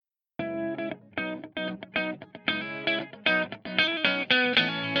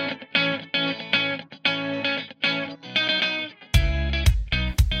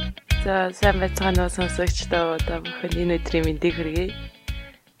За сайн байцгаана уу сонсогчдоо одоо бүхэн энэ өдрийн мэндийг хүргэе.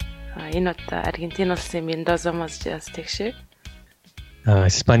 Энэ удаа Аргентин улсын Мендоза мужаас тэгшээ.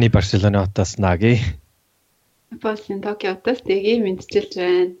 Испани Барселонаотаас Наги. Японы Токиотоос Дэги мэдчилж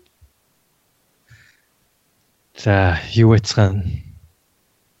байна. За юу байцгаана?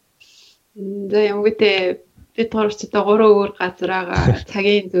 За ямгүйтэй бид гуравчдаа 3 өөр газараа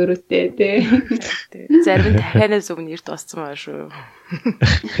цагийн зөрүүтэй тий. Зарим нь дахианаас өмнө эрт босцсон байгаа шүү.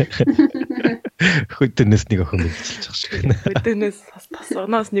 Хөдөнөөс нэг охин мэдчилж байгаа шиг байна. Хөдөнөөс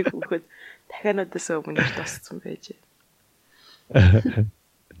тасгоноос нэг өгөхөд дахианаас өмнө эрт босцсон байж.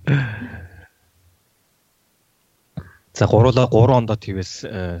 За 3 ондоо твээс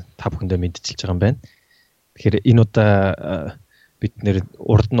та бүхэндээ мэдчилж байгаа юм байна. Тэгэхээр энэ удаа бид нэр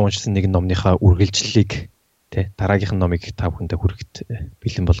урд нь уншсан нэг номныхаа үргэлжлэлийг тэ дараагийнх нь номыг та бүхэндээ хүрэхэд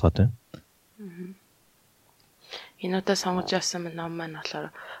бэлэн болгоод байна. Энэ удаа сонгож авсан ном маань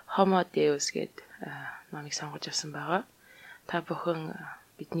болохоор Homo Deus гэдэг номыг сонгож авсан байгаа. Та бүхэн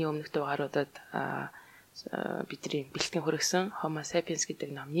бидний өмнөх дугааруудад бидний бэлтгэн хүргэсэн Homo Sapiens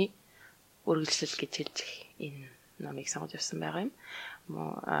гэдэг номны үргэлжлэл гэж хэлж энэ номыг сонгож авсан байгаа юм.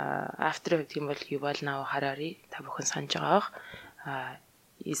 Автор гэдэг юм бол Yuval Noah Harari та бүхэн санаж байгаа.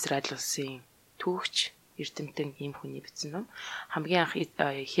 Израиль улсын түүхч эрдэмтэн ийм хүний бичсэн ном. Хамгийн анх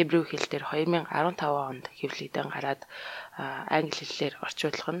хебрүү хэл дээр 2015 онд хэвлэгдэн гараад англи хэлээр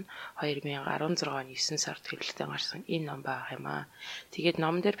орчуулах нь 2016 оны 9 сард хэвлэгдэн гарсан энэ ном байгаа юм аа. Тэгээд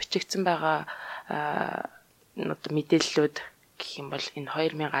ном дээр бичигдсэн байгаа мэдээллүүд гэх юм бол энэ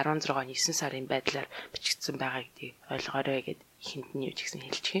 2016 оны 9 сарын байдлаар бичигдсэн байгаа гэдгийг ойлгоорой гэд ихэнд нь юу ч гэсэн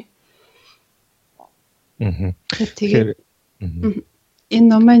хэлчихье. Тэгээд энэ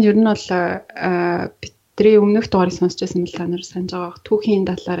ном маань ер нь бол бидний өмнөх дугаарыг сонсч байсан бол та нар санаж байгаа түүхийн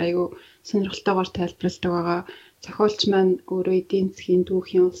талаар аюу сонирхолтойгоор тайлбарладаг байгаа. Зохиолч маань өөрөө эдийн засгийн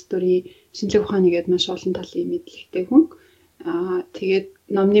түүхийн улс төрийн шинжлэх ухааны гэдэг маш олон талын мэдлэгтэй хүн. Тэгээд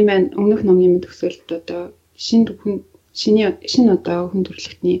номны маань өмнөх номны мэд төсөөлт одоо шинэ одоо хүн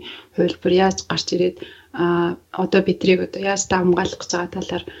төрөлхтний хувилбар яаж гарч ирээд одоо бидрийг одоо яаж хамгаалах гэж байгаа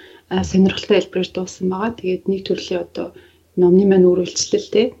талаар сонирхолтой хэлбэрээр дуусан байгаа. Тэгээд нэг төрлийн одоо номны маань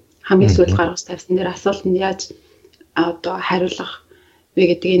үргэлжлэлтэй хамгийн сүүлд гаргаж тавьсан дээр асуулт нь яаж одоо хариулах вэ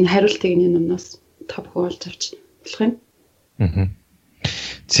гэдэг энэ хариултыг энэ номноос та бүхэн олж авч болох юм.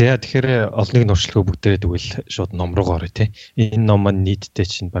 За тэгэхээр олныг нуршлагыг бүгдээрээ тэгвэл шууд ном руу орё тий. Энэ ном маань нийтдээ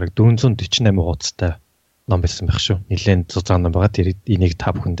чинь бараг 448 хуудастай ном байсан байх шүү. Нилээн зузаан ном байгаа. Тэр энийг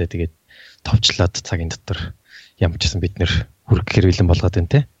та бүхэндээ тэгээд товчлаад цагийн дотор ямарчсан бид нэр хүргэхээр бэлэн болгоод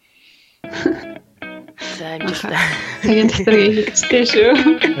байна тий. За амжилттай. Цагийн дотор хийгчтэй шүү.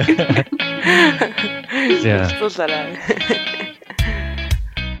 За. Суулаарай.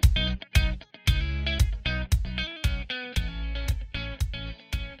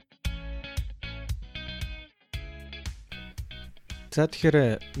 За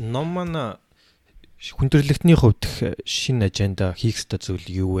тэгэхээр ном маань хүндрэлтний хувьд шинэ аженда хийх ёстой зүйл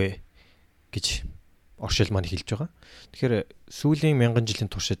юу вэ гэж оршил маань хэлж байгаа. Тэгэхээр сүүлийн 1000 жилийн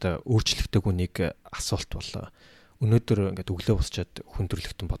туршид өөрчлөгдөг нэг асуулт бол өнөөдөр ингээд өглөө босчоод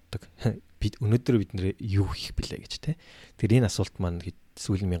хүндрэлтэн боддог. Өнөөдөр бид нэр юу хийх бэлээ гэж те. Тэр энэ асуулт маань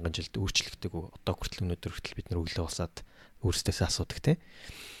сүүлийн 1000 жилд өөрчлөгдөг. Одоо хүртэл өнөөдөр хүртэл бид нэр өглөө босаад өөрсдөөсөө асуудаг те.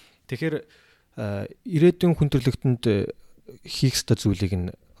 Тэгэхээр ирээдүйн хүндрэлтэнд хийх ёстой зүйлийг нь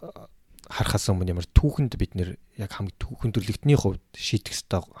харахаас өмнө ямар түүхэнд бид нэр яг хүндрэлтний хувьд шийдэх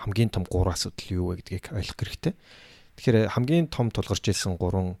ёстой хамгийн том 3 асуудал юу вэ гэдгийг ойлгох хэрэгтэй. Тэгэхээр хамгийн том тулгарч ирсэн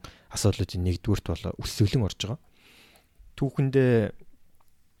 3 асуудлуудын нэгдүгürt бол өсвөлэн орж байгаа. Түүхэндээ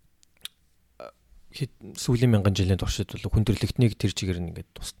сүүлийн 1000 жилийн туршид бол хүндрэлтнийг тэр чигээр нь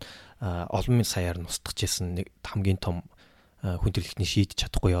ингээд олон саяар нь устгаж ирсэн нэг хамгийн том хүндрэлтний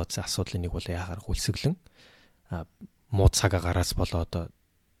шийдэж чадахгүй явсан асуудлын нэг бол яагаар хүлсэглэн муу цаг агараас болоод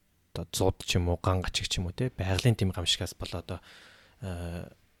одоо зууд ч юм уу ган гачиг ч юм уу те байгалийн тэм гамшигаас болоод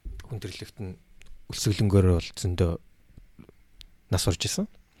хүндрэлт нь өлсгөлөнгөөр бол зөндөө нас орж исэн.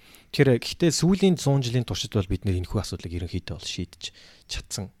 Тэгэхээр гэхдээ сүүлийн 100 жилийн туршид бол бид нэр энэхүү асуудлыг ерөнхийдөө бол шийдэж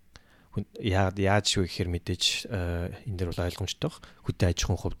чадсан. Яаж шүү гэхээр мэдээж энэ дэр бол ойлгомжтой баг. Хөдөө аж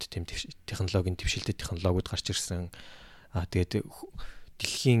ахуйн хувьд тэм технологийн дэвшилтэд технологиуд гарч ирсэн. Тэгээд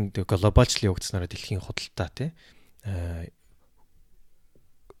дэлхийн глобалчлалын явагдсанараа дэлхийн худалдаа те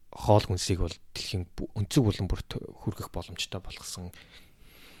хоол хүнсийг бол дэлхийн өнцөг булан бүрт хүргэх боломжтой болгосон.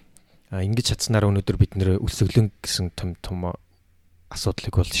 Ингэж чадсанаар өнөөдөр бид нэр өлсгөлөн гэсэн том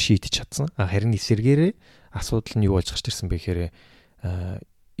асуудлыг бол шийдэж чадсан. Харин эсэргээрээ асуудал нь юу болж гарч ирсэн бэ гэхээр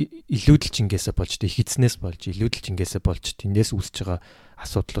илүүдэл жингээсээ болж их эзнээс болж илүүдэл жингээсээ болж тэндээс үүсэж байгаа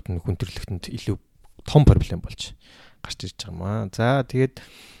асуудлууд нь хүндрэлтэнд илүү том проблем болж гарч ирж байгаа юм аа. За тэгээд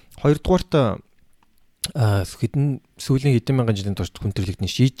Хоёрдугаарт сүүлийн хэдэн мянган жилийн турш хүндрэлтний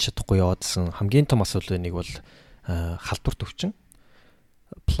шийдэж чадахгүй яваадсан хамгийн том асуудлын нэг бол халдвар төвчин.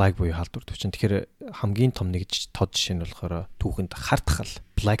 Plague буюу халдвар төвчин. Тэгэхээр хамгийн том нэг тод жишээ нь болохоор түүхэнд хартхал,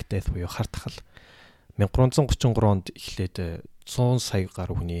 Black Death буюу хартхал 1333 онд эхлээд 100 сая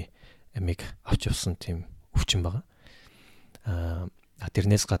гаруй хүний амийг авч явсан тийм өвчин байгаа.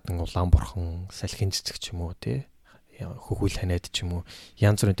 Тэрнээс гадна улаан бурхан, салхин цэцэг ч юм уу тий хөхүүл ханиад ч юм уу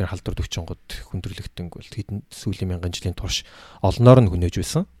янз бүрийн тэр халдвар төвчнгод хүндрэлтэнг бол хэдэн сүүлийн мянган жилийн турш олноор нь хүнээж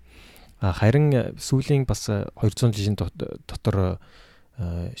байсан. Харин сүүлийн бас 200 жилийн дотор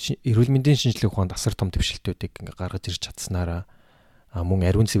эрүүл мэндийн шинжилгээ ухаанд асар том дэвшилтүүдийг гаргаж ирж чадсанаараа мөн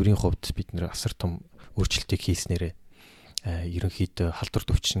ариун цэврийн хувьд бид нэр асар том өөрчлөлтийг хийснээрээ ерөнхийдөө халдвар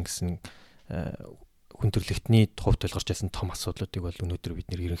төвчин гэсэн хүндрэлтний хувьд тулгарч байсан том асуудлуудыг бол өнөөдөр бид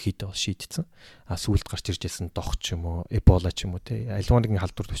нэр ерөнхийдөө шийдсэн. Сүүлд гарч ирж байсан дох ч юм уу, Эбола ч юм уу те альва нэгэн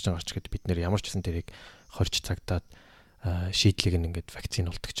халдвар төвчин гарч ирэхэд бид нэр ямар ч гэсэн тэрийг хорж цагдаад шийдлийг ингээд вакцин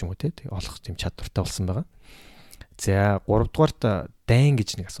болдог ч юм уу те олох тийм чадвартай болсон байгаа. За 3 дугаарт дайн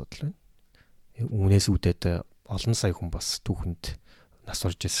гэж нэг асуудал байна. Үүнээс үүдээд олон сая хүн бас түүхэнд нас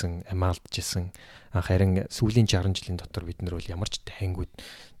орж исэн, амаалдж исэн. Харин сүүлийн 60 жилийн дотор бид нар бол ямар ч дайнгууд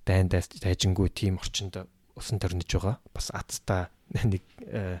дайн дайжингүй тийм орчинд усан төрнөж байгаа. Бас аттай нэг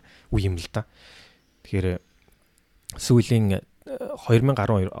үе юм л да. Тэгэхээр сүүлийн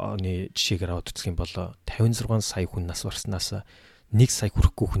 2012 оны жишээгээр аваад үзэх юм бол 56 сая хүн нас барснаас 1 сая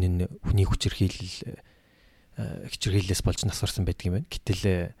хүрэхгүй хүний хүчирхийллээс болж нас барсан байдаг юм байна.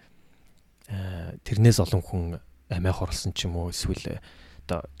 Гэтэл тэрнээс олон хүн амиа хорлсон ч юм уу эсвэл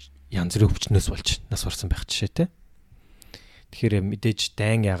одоо янз бүрийн өвчнөөс болж нас барсан байх жишээтэй. Тэгэхээр мэдээж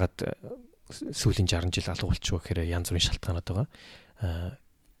дайн ягаад сүүлийн 60 жил алга болчихвоо гэхээр янз бүрийн шалтгаанууд байгаа.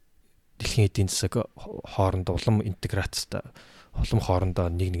 Дэлхийн эдийн засаг хоорондоо улам интеграцтай, улам хоорондоо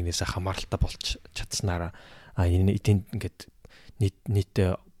нэг нэгнээс хамааралтай болж чадсанаараа энэ эдийн ингээд нийт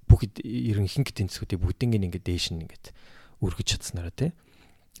бүгд ерөнхийдөө эдийн засгуудыг бүгднийг ингээд дээш нь ингээд өргөж чадсанаараа тий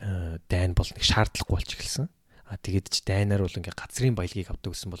дайн бол нэг шаардлагагүй болж эхэлсэн. Тэгээд ч дайнаар бол ингээд газрын баялагийг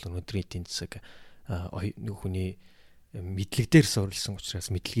авдаг гэсэн бол өнөөдрийн эдийн засаг нэг хүний мэдлэг дээр суурилсан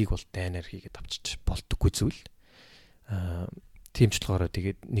учраас мэдлэгийг бол дайнаар хийгээд авчиж болдоггүй зүйл. Тийм ч болохоор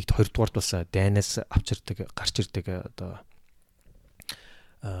тэгээд нэг 2 дугаарт бас дайнаас авчирдаг, гарч ирдэг одоо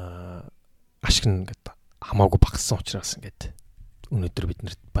ашиг нь ингээд хамаагүй багассан учраас ингээд өнөөдөр бид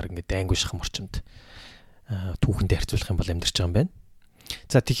нарт баг ингээд дайнгүй шахам орчинд түүхэндээ харьцуулах юм бол амьдарч байгаа юм байна.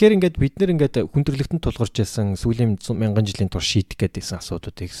 За тэгэхээр ингээд бид нэр ингээд хүндрэлтэнд тулгарч байсан сүүлийн 1000 жилийн турш шийдэх гэдэгсэн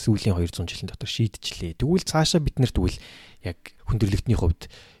асуудлуудыг сүүлийн 200 жилийн дотор шийдчихлээ. Тэгвэл цаашаа бид нарт тэгвэл яг хүндрэлтний хувьд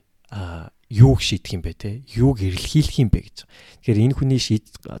юуг шийдэх юм бэ те? Юуг эрэлхийлэх юм бэ гэж. Тэгэхээр энэ хүний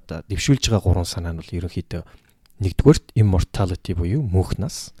одоо дэвшүүлж байгаа гурван санаа нь бол ерөнхийдөө нэгдүгээрт immortality буюу мөнх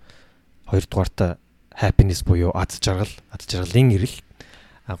нас, хоёрдугаарт happiness буюу аз жаргалын эрэл,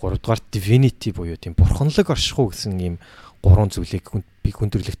 гуравдугаарт divinity буюу тийм бурханлаг оршихуй гэсэн ийм гурван зүйлийг би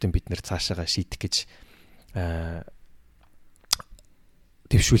хүндрэлтэн бид нэр цаашаага шийдэх гэж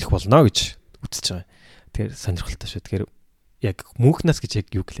дэвшүүлэх болно гэж үзэж байгаа. Тэгэхээр сонирхолтой шүү. Тэгэхээр яг мөнхнас гэж яг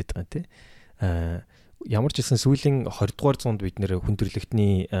юу гэлээд байгаа юм те. Ямар ч гэсэн сүүлийн 20 дугаар зуунд бид нэр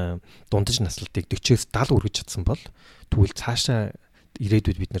хүндрэлтний дундаж наслалтыг 40-с 70 өргөж чадсан бол тэгвэл цаашаа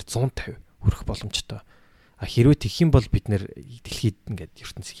ирээдүйд бид нэр 150 хүрэх боломжтой. Хэрвээ тэгэх юм бол бид нэр дэлхийд ингээд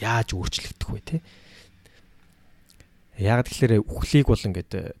ертөнц яаж өөрчлөгдөх вэ те. Яг тэгэхээр үхлийг бол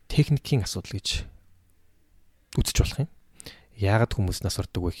ингээд техникийн асуудал гэж үзэж болох юм. Яагаад хүмүүс нас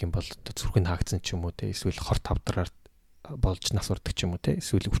ордог вэ гэх юм бол зүрх нь хаагдсан ч юм уу те эсвэл хор тавдраар болж нас ордог ч юм уу те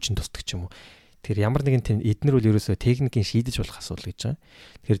эсвэл өвчин тусдаг ч юм уу. Тэр ямар нэгэн тийм эднэр бол ерөөсөө техникийн шийдэж болох асуудал гэж байгаа.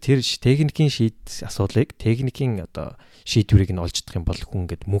 Тэгэхээр тэр техникийн асуудлыг техникийн одоо шийдвэрийг нь олж чадах юм бол хүн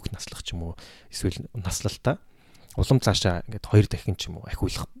ингээд мөнх наслах ч юм уу эсвэл наслалтаа улам цаашаа ингээд 2 дахин ч юм уу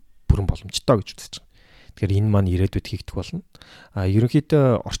ахиулах бүрэн боломжтой гэж үзэж байгаа. Тэгэхээр энэ маань ирээдүйд хийгдэх болно.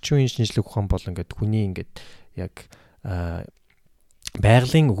 Ерөнхийдөө орчин үеийн шинжлэх ухаан бол ингээд хүний ингээд яг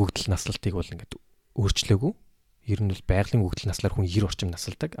байгалийн өгөгдөл наслалтыг бол ингээд өөрчлөөгүй. Ер нь бол байгалийн өгөгдөл наслаар хүн 90 орчим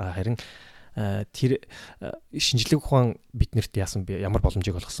насалдаг. Харин тэр шинжлэх ухаан биднэрт яасан бэ? Ямар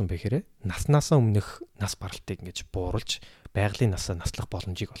боломжийг олгосон бэ гэхээр наснасаа өмнөх нас баралтыг ингэж бууруулж байгалийн насаа наслах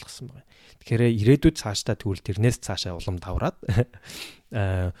боломжийг олгосон байна. Тэгэхээр ирээдүйд цаашдаа тэгвэл тэрнээс цаашаа улам давраад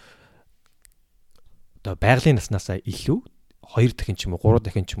одоо байгалийн наснасаа илүү 2 дахин ч юм уу 3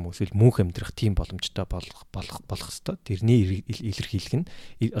 дахин ч юм уу эсвэл мөнх амьдрах тийм боломжтой болох хэвээр. Тэрний илэрхийлэх нь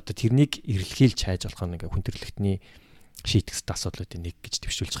одоо тэрнийг эрэлхийлж хайж болох нэг хүндрэлтний шийдэх асуудлуудын нэг гэж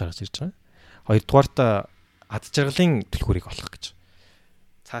төвшүүлж гаргаж ирж байгаа. Хоёрдугаарт ад жаргалын түлхүүрийг олох гэж.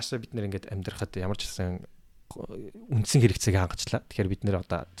 Цаашаа бид нэр ингээд амьдрахад ямар ч гэсэн үндсэн хэрэгцээг хангацлаа. Тэгэхээр бид нэр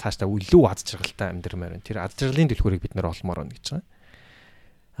одоо цаашдаа илүү аз жаргалтай амьдрмаар байна. Тэр аз жаргалын түлхүүрийг бид нэр олмоор байна гэж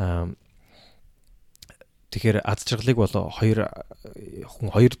байгаа. Тэгэхээр аз жаргалыг бол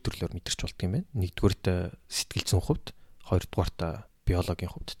хоёр төрлөөр мэдэрч болдго юм байна. Нэгдүгээрт сэтгэл зүйн хувьд, хоёрдугаарт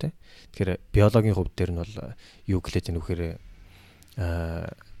биологийн хувьд те. Тэгэхээр биологийн хувьд дээр нь бол юу гэлээд энэ үхээр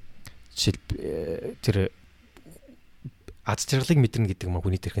тэр аз жаргалыг мэдэрнэ гэдэг нь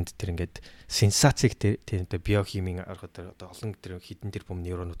хүний төрхөнд тэр ингээд сенсацийг тэр биохимийн аргатай одоо олон тэр хідэн тэр бом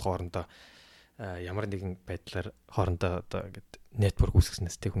нейронууд хоорондоо ямар нэгэн байдлаар хоорондоо одоо ингээд нетворк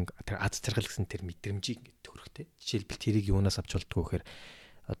үүсгэснээс тэр хүн тэр аз жаргал гэсэн тэр мэдрэмжийг ингээд төрөхтэй. Жишээлбэл тэрийг юунаас авч болдгоо гэхээр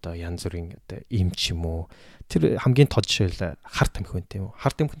одоо янз бүрийн одоо эмч юм уу тэр хамгийн тод жишээл хар тамхи байна тийм үү.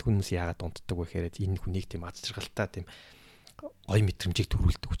 Хар тамхинд хүмүүс яагаад унтдаг вэ гэхээр энэ хүнийг тийм аз жаргалтай тийм ой мэдрэмжийг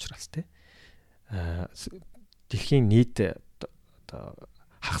төрүүлдэг учраас тийм. Дэлхийн нийт одоо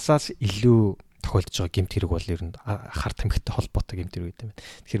хагасаас илүү тохиолдож байгаа гэмт хэрэг бол ер нь хар тамхитай холбоотой гэмт хэрэг гэдэг юм байна.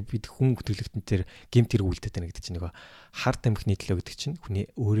 Тэгэхээр бид хүн хөтөлбөртөн тэр гэмт хэрэг үлдээд байна гэдэг чинь нөгөө хар тамхины төлөө гэдэг чинь хүний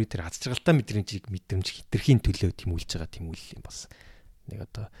өөрөө тэр аз жаргалтай мэдрэмж хэтэрхийн төлөө тэмүүлж байгаа тэмүүлэл юм бас. Нэг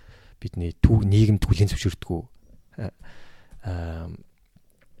одоо бидний нийгэмд хүлээн зөвшөөрдгөө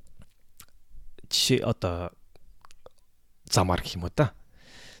жишээ одоо замаар гэх юм уу та.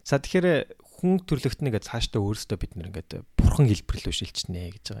 За тэгэхээр хүн төрлөخت нэгээ цаашдаа өөрсдөө бид нэр ингээд бурхан хэлбэрлүү шилжнэ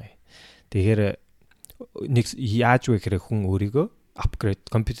гэж байгаа юм. Тэгэхээр нэг яаж вэ гэхээр хүн өөрийгөө апгрейд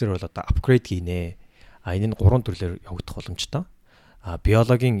компьютер бол одоо апгрейд гинэ. Энэ нь 3 төрлөөр явагдах боломжтой.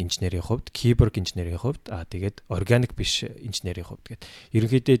 Биологийн инженерийн хувьд, киборг инженерийн хувьд, тэгээд органик биш инженерийн хувьд гэдэг.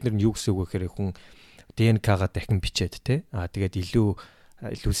 Ерөнхийдөө эдгээр нь юу гэсэн үг вэ гэхээр хүн ДНК-га дахин бичээд те. Тэгээд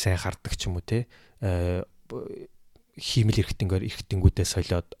илүү сайн хардаг ч юм уу те. Химэл эрхтэнгүүдээ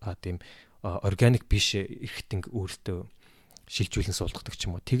солиод тийм органик биш эрхтэнг өөртөө шилжүүлэн суулгадаг ч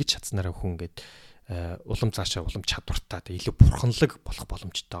юм уу. Тэгж чадсанараа хүн ингээд улам цаашаа улам чадвартай илүү бурханлаг болох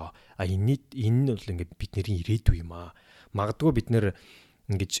боломжтой. Энэ нь бол ингээд бидний ирээдүй юм аа. Магадгүй бид нэр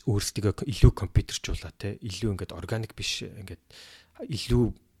ингэж өөрсдөө илүү компьютержуулаа те илүү ингээд органик биш ингээд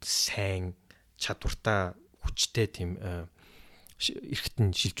илүү сайн чадвартай хүчтэй тийм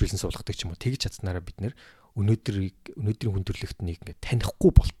эрхтэн шилжүүлэн суулгадаг ч юм уу. Тэгж чадсанараа бид нэр өнөөдрийн хүн төрлөختнийг ингээд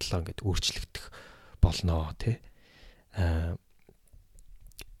танихгүй болтлоо ингээд өөрчлөгдөх болноо тий.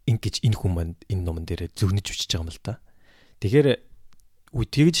 Ингэж энэ хүмүүс энэ номон дээр зөвнөж бичиж байгаа юм л да. Тэгэхээр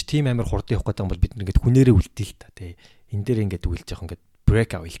тэгж тийм амар хурд явах гэдэг юм бол бид ингээд хүнээрээ үлдэе л та тий. Энэ дээр ингээд үлж явах ингээд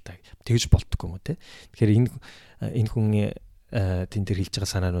брейк авъя л та. Тэгж болтгүй юм уу тий. Тэгэхээр энэ хүн тэн дээр хэлж байгаа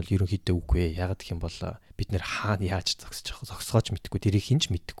санаа нь бол ерөнхийдөө үгүй. Ягаад гэх юм бол бид нэр хаана яаж зогсоож мэдэхгүй тэрийг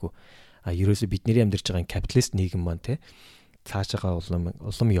хинч мэдэхгүй. Ерөөсө бидний амьдарч байгаа капиталист нийгэм маань те цаашаага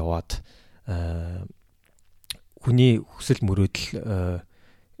улам яваад хүний хүсэл мөрөөдөл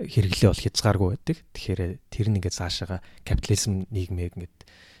хэрэглээ бол хязгааргүй байдаг. Тэгэхээр тэр нь ингээд цаашаага капитализм нийгмээр ингээд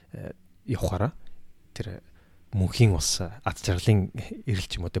явахаараа тэр мөнхийн ус аз жаргалын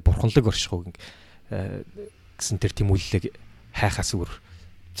эрэлж юм уу те бурханлаг оршихуг гэсэн тэр тэмүүлэлийг хайхаас өөр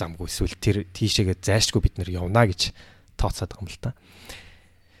замгүй эсвэл тэр тийшээгээ зайшгүй бид нэр явна гэж тооцоод байгаа юм л та.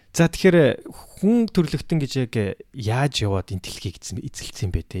 За тэгэхээр хүн төрлөختөн гэж яг яаж яваад энэ дэлхийг эзэлсэн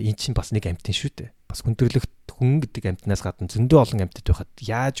бэ те? Эн чинь бас нэг амьтан шүү дээ. Бас хүн төрлөخت хүн гэдэг амьтнаас гадна зөндөө олон амьтад байхад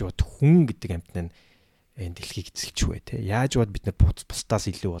яаж яваад хүн гэдэг амьтан нь энэ дэлхийг эзэлж вэ те? Яаж яваад бид нар бусдаас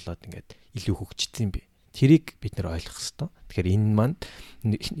илүү болоод ингээд илүү хөгжсөн бэ? Тэрийг бид нар ойлгох хэрэгтэй. Тэгэхээр энэ маань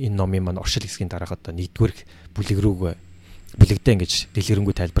энэ номын маань оршил хэсгийн дараах одоо нэгдүгээр бүлэгдээ ингэж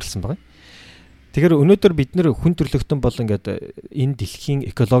дэлгэрэнгүй тайлбарласан байгаа. Тэгэхээр өнөөдөр бид нэр хүн төрлөختөн бол ингээд энэ дэлхийн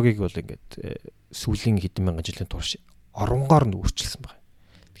экологиг бол ингээд сүүлийн хэдэн мянган жилийн турш оронгоор нь өөрчилсөн байна.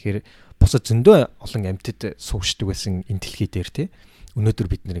 Тэгэхээр бусад зөндөө олон амьтад суушдаг байсан энэ дэлхий дээр тий. Өнөөдөр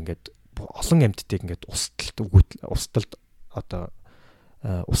бид нэр ингээд олон амьтдыг ингээд усталд одоо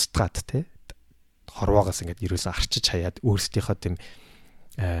устгаад тий. Хорвоогоос ингээд ерөөсөө арчиж хаяад өөрсдийнхөө тийм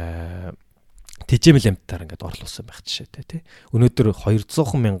тэжээмэл амьтдаар ингээд орлуулсан байх жишээтэй тий. Өнөөдөр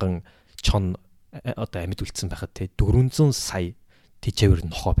 200 мянган чон одоо амьд үлдсэн байхад те 400 сая тэжээвэр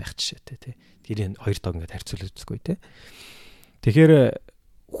нохоо байх жишээтэй те. Тэрийн хоёр тог ингээд харьцуулж үзгүй те. Тэгэхээр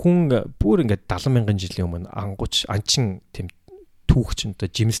хүн бүр ингээд 70 мянган жилийн өмнө анчин тийм түүхчин одоо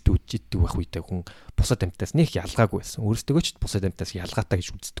жимс дүүжиддэг байх үедээ хүн бусад амьтаас нэг ялгаагүй байсан. Өөрсдөө ч бусад амьтаас ялгаатай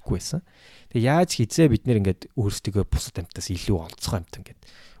гэж үздэггүй байсан. Тэгээ яаж хизээ бид нэр ингээд өөрсдөө бусад амьтаас илүү олцгой амьтан ингээд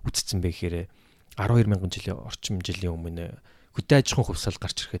үздсэн бэ гэхээр 12 мянган жилийн орчим жилийн өмнө хөдөө аж ахуйн хувьсгал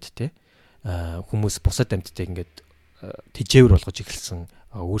гарч ирэхэд те хүмүүс бусад амьтдыг ингээд тэжээвэр болгож эхэлсэн,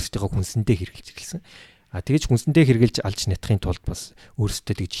 өөрсдийнхөө хүнсэндээ хэрэглэж эхэлсэн. Тэгэж хүнсэндээ хэрэглэж алж нятахын тулд бас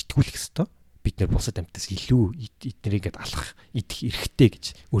өөрсдөө тэгж итгүүлэх ёстой. бид нэр бусад амьтаас илүү эднэрийг ингээд алах идэх эрхтэй гэж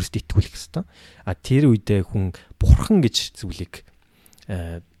өөрсдөө итгүүлэх ёстой. Тэр үедээ хүн бурхан гэж зүйлийг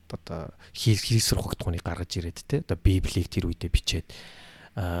одоо хийх сургагдгооныг гаргаж ирээд те одоо Библийг тэр үедээ бичээд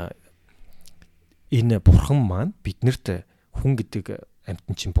энэ бурхан маань биднэрт хүн гэдэг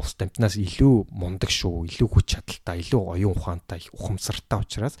амьтан чинь бусад амьтнаас илүү мундаг шүү, илүү хүч чадалтай, илүү оюун ухаантай, ухамсартай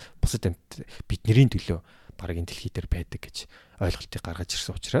учраас бусад амьт бидний төлөө баг энэ дэлхий дээр байдаг гэж ойлголтыг гаргаж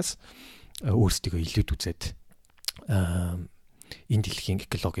ирсэн учраас өөрсдөө илүүд үзээд энэ дэлхийн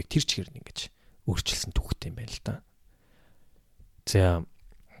экологийг тэр чигээр нь ингэж өөрчилсөн түүхтэй юм байна л да. За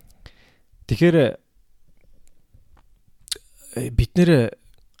тэгэхээр бид нэр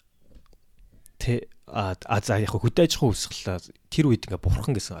за яг хөдөө аж ахуйн үүсгэл тэр үед ингээ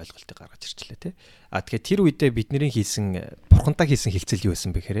бурхан гэсэн ойлголтыг гаргаж ирчлээ тий. Тэгэхээр тэр үедээ бидний хийсэн бурхантай хийсэн хилцэл юу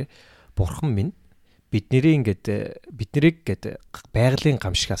байсан бэ гэхээр бурхан минь биднийг ингээд байгалийн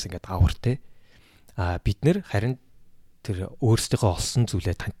гамшигаас ингээд авар тий. Бид нэр харин тэр өөрсдийнхөө олсон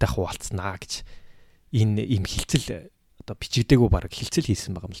зүйлээ тантай хуваалцнаа гэж энэ ийм хилцэл одоо бичигдээгүй баг хилцэл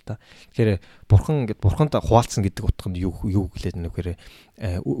хийсэн байгаа юм л да. Тэгэхээр бурхан ингээд бурханд хуваалцсан гэдэг утга нь юу гэлээд нөхөр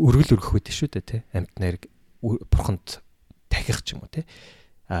өргөл өргөх байдаг шүү дээ тий. Амьтнаар бурханд тахих ч юм уу тий.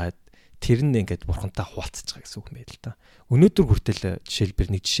 Тэр нь ингээд бурхантай хуваалцаж байгаа гэсэн үг юм байл л да. Өнөөдөр хүртэл жишээлбэл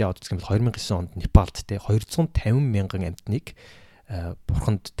нэг жишээ авах гэх юм бол 2009 онд Непалд тий 250 мянган амьтныг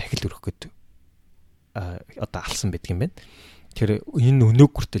бурханд тахил өргөх гэдэг одоо алсан байдаг юм байна. Тэр энэ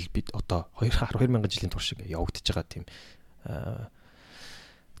өнөөг хүртэл бид одоо 2000 жилийн турш ингэ явагдаж байгаа тийм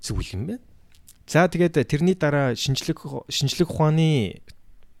зүйл юм байна. За тэгээд тэрний дараа шинжлэх ухааны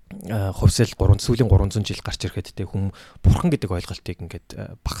хувьсэл сүүлийн 300 жил гарч ирэхэд те хүн бурхан гэдэг ойлголтыг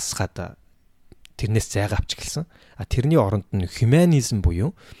ингээд багасгаад тэрнээс зайгаа авч гэлсэн. Тэрний оронд нь хуманизм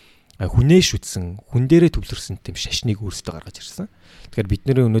буюу хүнээ шүтсэн, хүн дээрээ төвлөрсөн тийм шашныг өөрсдөө гаргаж ирсэн. Тэгэхээр бид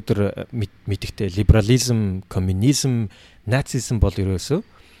нэр өнөөдөр мэддэгтэй либерализм, коммунизм, нацизм бол ерөөсөө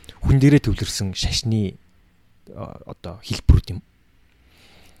хүн дээрээ төвлөрсөн шашны одоо хэлбэрүүд юм.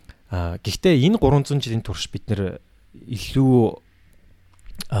 Гэхдээ энэ 300 жилийн турш бид нэр илүү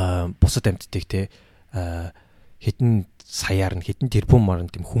бусад амьтдыг те хэдэн саяар нь хэдэн тэрбумаар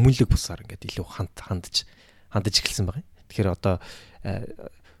нь тийм хүмүүнлэг бусаар ингээд илүү хандж эхэлсэн байгаа юм. Тэгэхээр одоо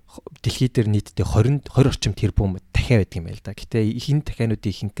дэлхий дээр нийтдээ 20 орчим тэрбум дахиа байдаг юм байл да. Гэтэ энэ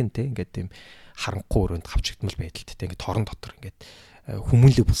дахиануудын ихэнх нь те ингээд тийм харанхуй өрөөнд хавчигдмал байдалтай те ингээд торон дотор ингээд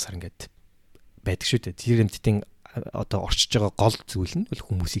хүмүүнлэг бусаар ингээд байдаг шүү дээ. Тэр амьтдын одоо орчиж байгаа гол зүйл нь бол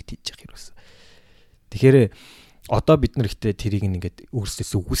хүмүүсийг тийж явах хэрэгсэн. Тэгэхээр одоо бид нар ихтэй тэрийг ингээд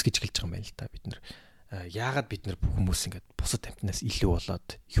өөрсдөөс үгүйсгэж эхэлж байгаа юм байна л да. Бид нар яагаад бид нар хүмүүс ингээд бусад амьтнаас илүү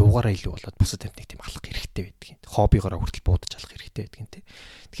болоод юугаараа илүү болоод бусад амьтныг тийм алах хэрэгтэй байдаг юм. Хоббигоороо хүртэл буудаж алах хэрэгтэй байдаг юм те.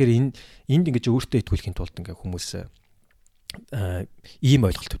 Тэгэхээр энд ингээд өөртөө итгүүлэхийн тулд ингээд хүмүүс ийм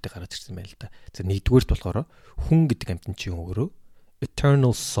ойлголтуудыг гаргаж ирсэн байна л да. За нэгдүгээрт болохоор хүн гэдэг амьтан чинь өөрөө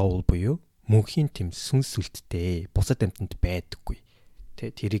eternal soul буюу мөнхийн тийм сүнс сүлттэй бусад амьтанд байдаггүй.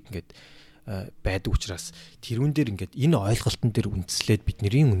 Тэ тэрийг ингээд байдаг учраас тэрүүн дээр ингээд энэ ойлголтон дээр үндэслээд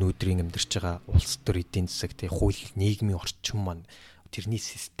бидний өнөөдрийн амьдарч байгаа улс төр эдийн засаг тий хууль нийгмийн орчин маань тэрний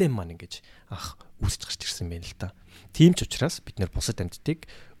систем маань ингэж үүсэж гарч ирсэн байна л да. Тийм ч учраас бид нэр бусад амьтдыг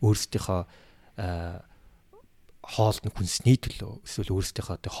өөрсдийнхөө хоолны хүнсний төлөө эсвэл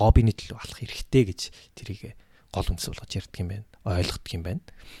өөрсдийнхөө хоббиний төлөө алах хэрэгтэй гэж тэрийг гол үндэс болгож ярьдаг юм байна. Ойлгодог юм байна.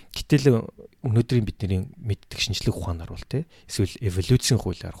 Гэтэл өнөөдрийн бидний мэддэг шинжлэх ухаанаар бол те эсвэл эволюцийн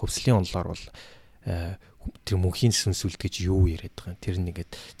хуулиар хөвслийн онолоор бол тэр мөнхийн сүнс сүлд гэж юу яриад байгаа юм.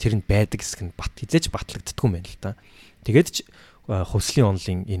 Тэр нь байдаг хэсэг нь хизээж батлагддаггүй юм байна л да. Тэгээд ч хөвслийн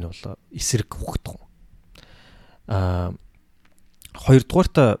онолын энэ бол эсрэг хухагдах.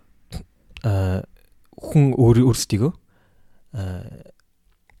 Хоёрдугаарт хүн өөрсдийгөө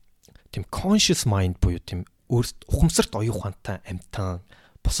тийм conscious mind буюу тийм ухамсарт оюун ухаантай амьтан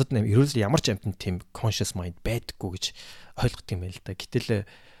бусад ерөөсөө ямар ч амьтанд тийм conscious mind байдаггүй гэж ойлгох юм байл л да. Гэтэл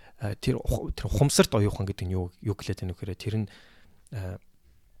тэр ухамсарт оюун ухаан гэдэг нь юу гэлээд байна вэ гэхээр тэр нь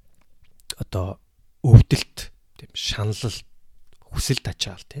одоо өвдөлт тийм шаналл хүсэл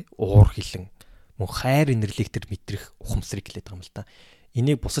тачаал тий уур хилэн мөн хайр инэрлийг тэр мэдрэх ухамсарыг гэлээд байгаа юм л да.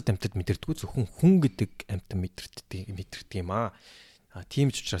 Энийг бусад амьтад мэдэрдэггүй зөвхөн хүн гэдэг амьтан мэдэрдэг юм аа.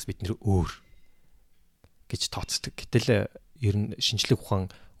 Тийм ч учраас бид нэр өөр гэж тооцдог. Гэтэл ер нь шинжлэх ухаан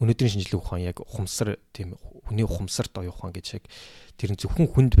өнөөдрийн шинжлэх ухаан яг ухамсар тийм хүний ухамсарт оюун ухаан гэж яг тэр нь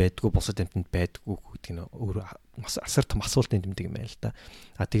зөвхөн хүнд байдгүй бусад амьтанд байдгүй гэдэг нь өөр асар том асуултын тэмдэг юм байна л да.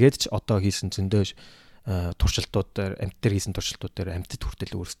 Тэгээд ч одоо хийсэн зөндөө туршилтууд дээр амьтад хийсэн туршилтууд дээр амьтад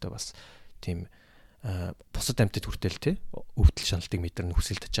хүртэл өөрөөсөө бас тийм бусад амьтад хүртэл тий өвдөл шаналтыг мэдэрнэ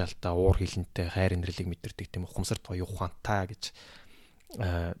хүсэл тачаалтаа уур хилэнтэй хайр инэрлийг мэдэрдэг тийм ухамсарт оюун ухаантай гэж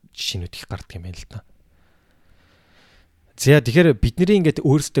жишээнүүд их гардаг юм байна л да. За тэгэхээр бидний ингээд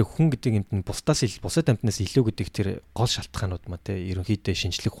өөрсдөө хүн гэдэг юмд нь бусдаас бусад амьтнаас илүү гэдэг тэр гол шалтгаанууд маа те ерөнхийдөө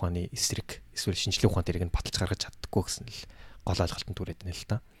шинжлэх ухааны эсрэг эсвэл шинжлэх ухаан тэрийг нь баталж гаргаж чаддаггүй гэсэн л гол ойлголтод түрээд байна л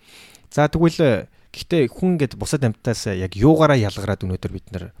да. За тэгвэл гэхдээ хүн ингээд бусад амьтнаас яг юугаараа ялгараад өнөөдөр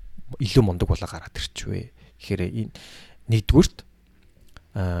бид нар илүү мундаг болоо гараад ирчихвэ. Тэгэхээр энэ нэгдүгürt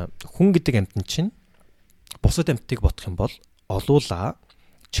хүн гэдэг амьтан чинь бусад амьтдыг бодох юм бол олуула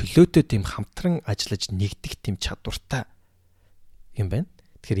чөлөөтэй тийм хамтран ажиллаж нэгдэх тийм чадвартай юм байна.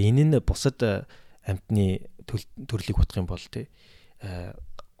 Тэгэхээр энэ нь бусад амьтны төрлийг бодох юм бол тий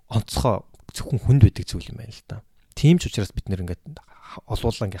онцгой зөвхөн хүнд байдаг зүйл юм байна л да. Тийм ч учраас бид нэр ингээд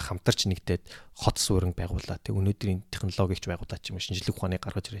олуулаа ингээд хамтарч нэгдээд хот суурин байгууллаа тий өнөөдрийн технологич байгууллаа ч юм уу шинжлэх ухааныг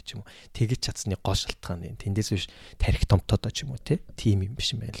гаргаж ирээ ч юм уу тэгэж чадсны гол шалтгаан юм. Тэндээс биш тарих томтоод ч юм уу тий тийм юм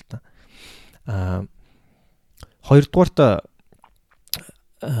биш юм байна л да. Хоёрдугаарт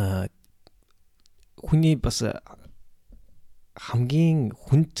хүний бас хамгийн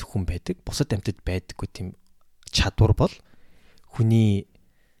хүнд хүн байдаг бусад амьтад байдаггүй тийм чадвар бол хүний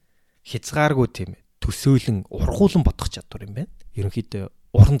хязгааргүй тийм төсөөлөн ургуулan бодох чадвар юм байна. Ерөнхийдөө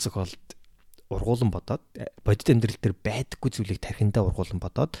уран зохиолд ургуулan бодоод бодит амьдрал дээр байдаггүй зүйлийг тархиндаа ургуулan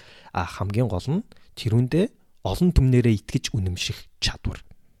бодоод хамгийн гол нь тэрүүндээ олон түмнэрээ итгэж үнэмших чадвар.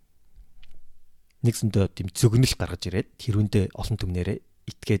 Нэгсэндээ тийм зөгнөл гаргаж ирээд тэрүүндээ олон түмнэрээ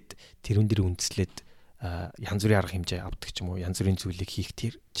итгээд тэрүүн дээр үндэслээд янз бүрийн арга хэмжээ авдаг ч юм уу янз бүрийн зүйлийг хийх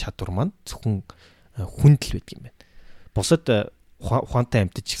тэр чадвар маань зөвхөн хүнд л байдаг юм байна. Бусад ухаантай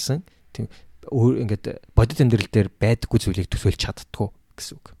амьтад ч гэсэн тийм ингээд бодит амьдрал дээр байдаггүй зүйлийг төсөөлж чаддаггүй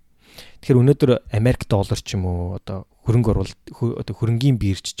гэсэн үг. Тэгэхээр өнөөдөр Америк доллар ч юм уу одоо хөрөнгө оруулалт одоо хөрөнгийн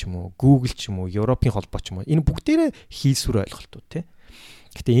бирж ч юм уу Google ч юм уу Европын холбоо ч юм уу энэ бүгдээрээ хийсвэр ойлголтууд тий.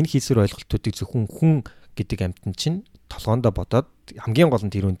 Гэтэ энэ хийсвэр ойлголтуудыг зөвхөн хүн гэдэг амьтан чинь толгоондоо бодоод хамгийн гол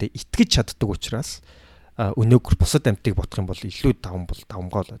нь тэрүүндээ итгэж чаддаг учраас өнөөгөр бусад амьтыг бодох юм бол илүү давмгай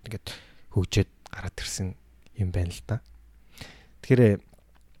болоод ингээд хөгжөөд гараад ирсэн юм байна л да. Тэгэхээр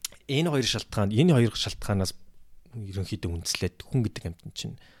энэ хоёр шалтгаанаас ерөнхийдөө үндэслээд хүн гэдэг амьтан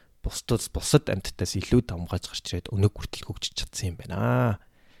чинь бусад амьтдаас илүү давмгайж гарч ирээд өнөг хүртэл хөгжиж чадсан юм байна.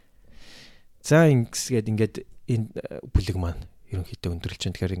 За ингээд энэ бүлэг маань ерөнхийдөө өндөрлж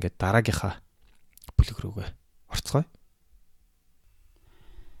байна. Тэгэхээр ингээд дараагийнхаа бүлэг рүүгээ орцгоё.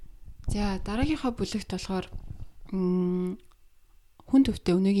 За дараагийнхаа бүлэгт болохоор хүн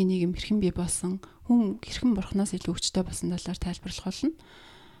төвтэй өнөөгийн нийгэм хэрхэн бий болсон, хүн хэрхэн бурхнаас илүү өвчтэй болсон талаар тайлбарлах болно.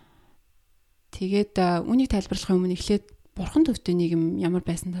 Тэгээд үнийг тайлбарлахын өмнө эхлээд бурхан төвтэй нийгэм ямар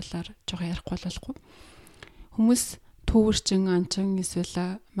байсан талаар жоохон ярихгүй болохгүй. Хүмүүс төвөрчин, анчин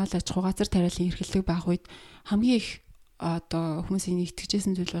эсвэл мал аж ахуй газар тариалан эрхэлдэг байх үед хамгийн их одоо хүмүүсийн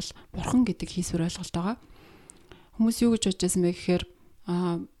итгэжсэн зүйл бол бурхан гэдэг хийсвэр ойлголт байгаа. Хүмүүс юу гэж бодож байсан бэ гэхээр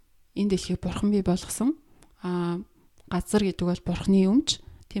энэ дэлхийг бурхан бий болгосон. Газар гэдэг бол бурханы өмч.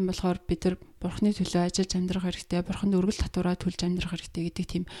 Тийм болохоор бид нар бурханы төлөө ажиллаж амьдрах хэрэгтэй, бурханд өргөл татвараа төлж амьдрах хэрэгтэй гэдэг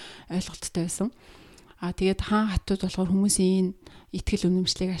тийм ойлголттой байсан. Тэгээд хаан хатууд болохоор хүмүүсийн итгэл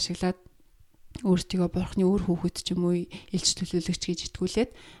үнэмшлийг ашиглаад өөртөө бурханы үр хүүхэд ч юм уу элч төлөөлөгч гэж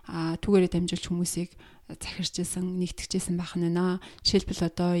итгүүлээд түүгээрээ дамжуулж хүмүүсийг захирчсэн, нэгтгэжсэн байх нь наа. Жишээлбэл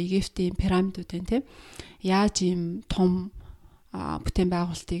одоо Египтийн пирамидууд байна тийм. Яаж ийм том бүтээн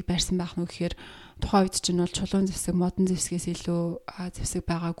байгуулалтыг барьсан байх нь гэхээр тухайн үед чинь бол чулуун зэвсэг, модон зэвсгээс илүү зэвсэг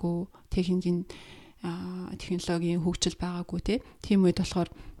байгаагүй, технологийн хөгжил байгаагүй тийм үед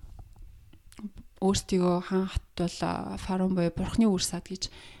болохоор өөрсдөө хаан хат бол фараон буюу бурхны үрсад гэж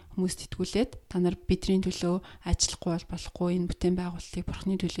хүмүүст итгүүлээд та нар бидний төлөө ажиллахгүй бол болохгүй, энэ бүтээн байгуулалтыг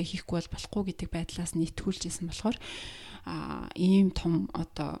бурхны төлөө хийхгүй бол болохгүй гэдэг байдлаас нь итгүүлж исэн болохоор ийм том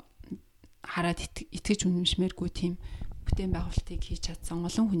одоо хараад итгэж үнэмшмээргүй тийм бүтээн байгуулалтыг хийж чадсан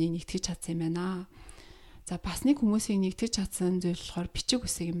олон хүний нэгтгэж чадсан юм байна. За бас нэг хүмүүсийг нэгтгэж чадсан зүйл болохоор бичиг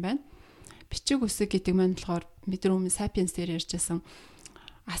үсэг юм байна. Бичиг үсэг гэдэг маань болохоор бид нар өмнө Sapiens дээр ярьжсэн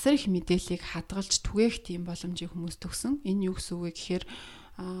асар их мэдээллийг хадгалж түгээх тийм боломжийг хүмүүс төгсөн. Энэ юу гэсэн үг вэ гэхээр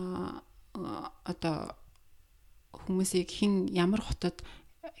одоо хүмүүсийг хэн ямар хотод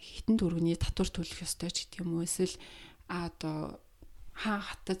хитэн төгрөгийн татвар төлөх ёстой ч гэдэг юм уу эсвэл одоо хаан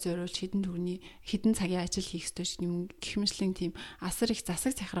хатад зориулж хитэн цагийн ажил хийх ёстой ч юм гэх мэтлэн тийм асар их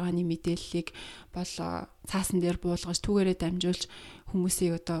засаг захиргааны мэдээллийг бол цаасан дээр буулгаж түүгээрээ дамжуулж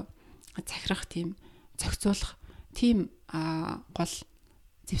хүмүүсийг одоо захирах тийм зохицуулах тийм гол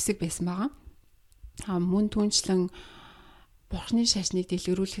зэвсэг байсан байгаа. Мөн түнчлэн бурхны шашныг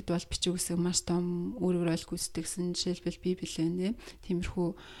дэлгэрүүлэхэд бол бичиг үсэг маш том үр өөл гүйцэтгэсэн. Жишээлбэл Библи байна.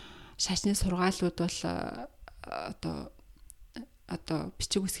 Тиймэрхүү шашны сургаалууд бол одоо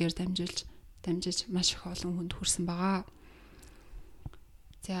бичиг үсгээр дамжиж маш их олон хүнд хүрсэн байгаа.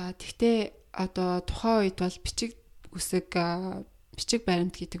 За тэгтээ одоо тухайн үед бол бичиг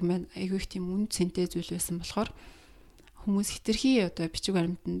баримт гэдэг маань айгүй их тийм үн цэнтэй зүйл байсан болохоор хүмүүс хитрхи одоо бичиг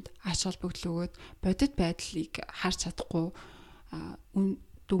баримтанд ач холбогдол өгөөд бодит байдлыг харж чадахгүй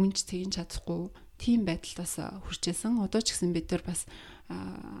дүгнж тэгж чадахгүй тийм байдалтаас хүрчээсэн. Одоо ч гэсэн бид нар бас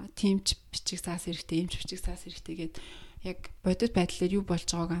тиймч бичиг заас хэрэгтэй, иймч бичиг заас хэрэгтэй гэд яг бодит байдлаар юу болж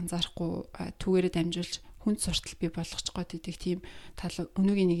байгааг анзаарахгүй түүгээрээ дамжуулж хүнд суртал бий болгоч гот идэг тийм тал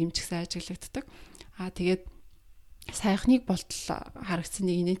өнөөгийн нэг юм ч гэсэн ажиглагддаг. Тэгээд сайхныг болтол харагдсан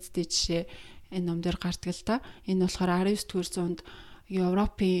нэг инээдтэй жишээ энэ ном дээр гардаг л да. Энэ болохоор 19-р зуунд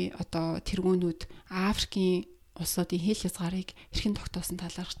Европын одоо тэргүүнүүд Африкийн улсуудын хил хязгаарыг хэрхэн тогтоосон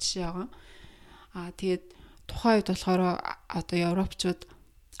талаарх жишээ байгаа. Тэгээд тухайн үед болохоор одоо европчууд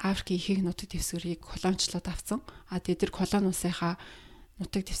Африкийн ихэнх нутаг дэвсгэрийг колоничлоод авсан. Тэгээд тэр колони улсынхаа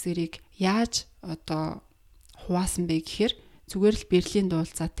нутаг дэвсгэрийг яаж одоо хуваасан бэ гэхээр зүгээр л Берлинд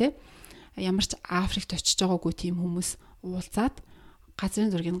уулзаа те ямар ч Африкт очиж байгаагүй тийм хүмүүс уулзаад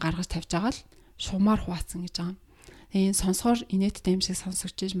газрын зургийг гаргаж тавьж байгаа л шумаар хуваацсан гэж байгаа. Энэ сонсохоор инээдтэй юм шиг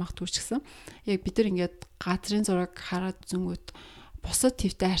сонсогдож магадгүй ч гэсэн яг бид нар ингээд газрын зураг хараад зүнгүүт бусад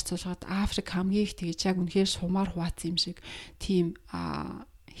твтэй харьцуулахад Африк хамгийн их тэгж яг үнэхээр шумаар хуваацсан юм шиг тийм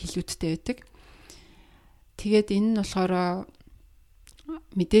хэлүүдтэй байдаг. Тэгээд энэ нь болохоор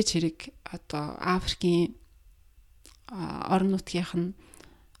мэдээж хэрэг одоо Африкийн орон нутгийнх нь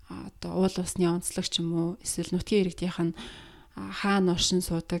одоо уул усны онцлог ч юм уу эсвэл нутгийн иргэдийнх нь хаана оршин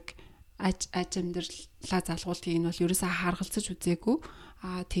суудаг аж амьдралаа залгуулдгийг нь бол ерөөсөө харгалзаж үзээгүй.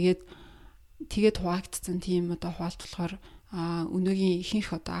 Тэгээд хуваагдсан тийм одоо хуваалт болохоор өнөөгийн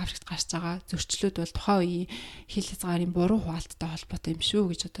ихэнх одоо Африкт гарч байгаа зөрчлүүд бол тухайн үеийн хил хязгаарын буруу хуваалттай холбоотой юм шүү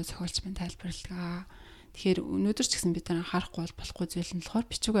гэж одоо зохиолч маань тайлбарладаг. Тэгэхээр өнөөдөр ч гэсэн бид нар анхаарахгүй болохгүй зүйл нь болохоор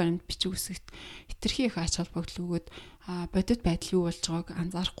бичиг баримт бичиг үсэгт хитрхи их ач холбогдол өгөөд бодит байдал юу болж байгааг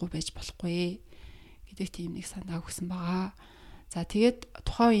анзаарахгүй байж болохгүй гэдэг тийм нэг санаа өгсөн байгаа. За тэгээд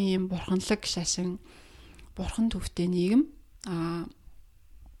тухайн үеийн бурханлаг шашин бурхан төвтэй нийгэм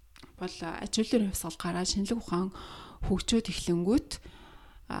бол ажилтны хувьсгал гараад шинэлэг ухаан хөгжөөд эхлэнгүүт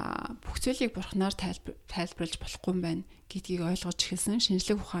бүх зүйлийг бурхнаар тайлбарлаж болохгүй юм байна гэдгийг ойлгож эхэлсэн.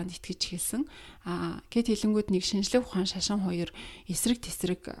 Шинжлэх ухаанд итгэж эхэлсэн. Гэт хэлэнгүүд нэг шинжлэх ухаан шашин хоёр эсрэг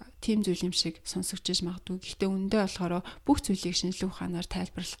тесрэг тийм зүйл юм шиг сонсогдож магадгүй. Гэхдээ үндэ болохоор бүх зүйлийг шинжлэх ухаанаар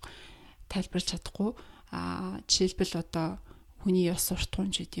тайлбарлаж чадахгүй. Жишээлбэл одоо хүний ёс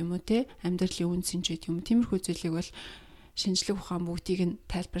суртахуун ч гэдэм үү те амьдралын үнц ч гэдэм үү. Тиймэрхүү зүйлийг бол шинжлэх ухаан бүгдийг нь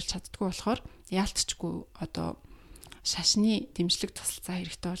тайлбарлаж чаддгүй болохоор яалтчгүй одоо шашны дэмжлэг тусалцаа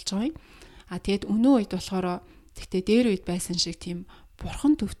хэрэгтэй болж байгаа юм. Тэгээд өнөө үед болохоор тэгтээ дээр үед байсан шиг тийм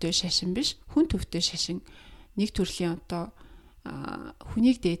бурхан төвтэй шашин биш, хүн төвтэй шашин нэг төрлийн одоо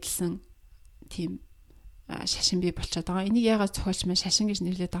хүнийг дээдлсэн тийм шашин бий болчиход байгаа. Энийг яагаад зохиолч маань шашин гэж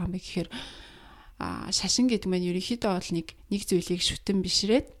нэрлэдэг байгаа юм бэ гэхээр шашин гэдэг маань ерөнхийдөө бол нэг зүйлийг шүтэн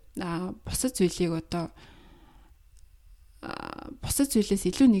бишрээд бусад зүйлийг одоо бусад зүйлээс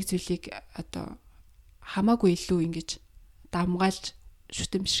илүү нэг зүйлийг одоо хамаагүй илүү ингэж дамгаалж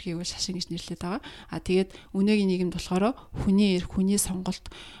шүтэн бишрхийг шашин гэж нэрлэдэг байгаа. Тэгээд өнөөгийн нийгэмд болохоор хүний эрх, хүний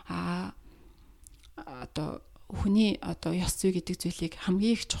сонголт одоо хүний одоо ёс зүй гэдэг зүйлийг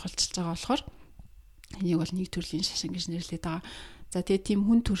хамгийн их чухалчилж байгаа болохоор энийг бол нэг төрлийн шашин гэж нэрлэдэг байгаа. За тэгээд тийм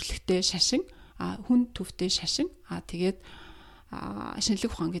хүн төрөлхтэй шашин, хүн төвтэй шашин, тэгээд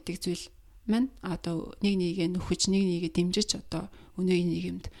шинжлэх ухаан гэдэг зүйл маань одоо нэг нэгээ нөхөж, нэг нэгээ дэмжиж одоо өнөөгийн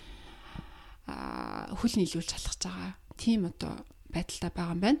нийгэмд хөл нийлүүлж халахж байгаа тийм одоо байдалтай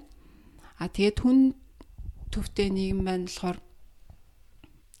байгаа юм байна. Тэгээд хүн төвтэй нийгэм маань болохоор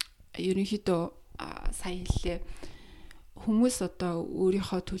ерөнхийдөө сая хэллээ хүмүүс одоо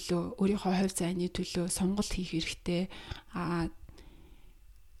өөрийнхөө төлөө, өөрийнхөө хувь зайны төлөө сонголт хийх хэрэгтэй,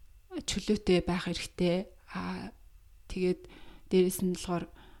 чөлөөтэй байх хэрэгтэй. Тэгээд дээрэс нь болохоор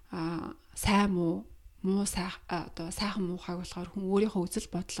сайн муу одоо сайхан муухайг болохоор хүн өөрийнхөө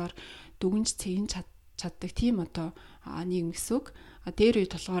үзэл бодлоор дүгнж цэгж чаддаг тийм одоо нийгэм гэсэн үг. Дээр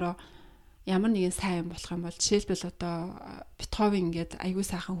үед болохоор ямар нэгэн сайн юм болох юм бол жишээлбэл одоо Бетховен ингээд аягүй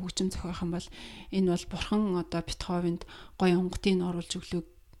сайхан хөгжим зохиох юм бол энэ бол бурхан одоо Бетховенд гоё онготыг оруулж өглөө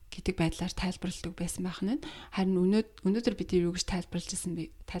гэдэг байдлаар тайлбарладаг байсан байх нь. Харин өнөөдөр бид юу гэж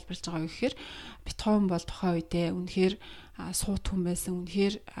тайлбарлаж байгаа вэ гэхээр Бетховен бол тухайн үедээ үнэхээр суут хүн байсан,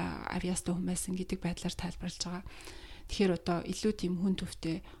 үнэхээр авьяастай хүн байсан гэдэг байдлаар тайлбарлаж байгаа. Тэгэхээр одоо илүү тийм хүн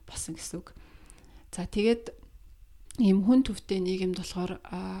төвтэй болсон гэсэн үг. За тэгээд ийм хүн төвтэй нийгэмд болохоор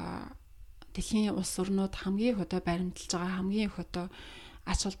дэлхийн улс орнууд хамгийн их одоо баримталж байгаа, хамгийн их одоо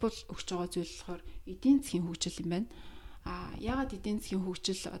ач холбогдол өгч байгаа зүйл болохоор эдийн засгийн хөгжил юм байна. Яагаад эдийн засгийн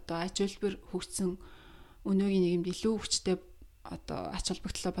хөгжил одоо аж үйлбэр хөгжсөн өнөөгийн нийгэмд илүү хүчтэй одоо ач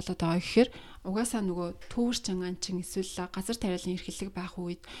холбогдол болоод байгаа гэхээр угаасаа нөгөө төвөрчин анчин эсвэл газар тариалан эрхлэг байх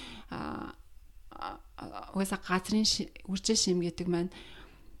үед угаасаа газрын үржил шим гэдэг маань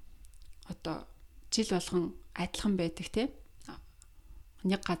одоо жил болгон адилхан байдаг тийм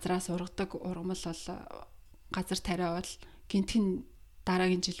нэг газраас ургадаг ургамал бол газар тариа бол гинтхэн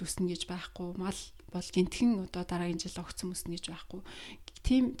дараагийн жил өснө гэж байхгүй мал бол гинтхэн одоо дараагийн жил огцсон өснө гэж байхгүй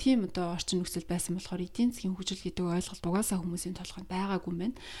тийм одоо орчин нөхцөл байсан болохоор эдийн засгийн хөгжил гэдэг ойлголт угаасаа хүмүүсийн толгойд байгаагүй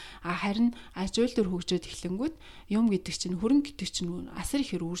мэн харин аж үйлдвэр хөгжөөд эхлэнгүүт юм гэдэг чинь хөрөнгө гэдэг чинь асар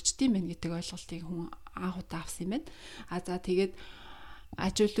ихээр үрждэм байх гэдэг ойлголтыг хүн анх удаа авсан юм байна за тэгээд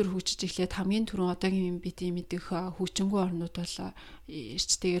аж үйлдвэр хөгжиж эхлээд хамгийн түрүүн одоогийн бидний мэдэх хөгжингүй орнууд бол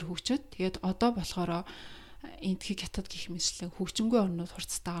эрчтэйгээр хөгжөөд тэгээд одоо болохоор энтхийг хятад гэх мэтлэн хөгжингүй орнууд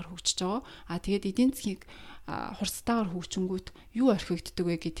хурцтайгаар хөгжиж байгаа. Тэгээд эдийн засгийг хурцтайгаар хөгжингүүт юу орхигддаг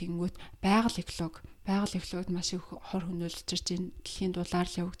вэ гэнгүүт байгаль экологид маш их хор хөнөөлж байна. Дэлхийн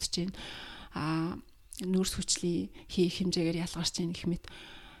дулаарлал явагдаж байна. Нүүрс хүчлийн хийх хэмжээгээр ялгарч байна гэх мэт.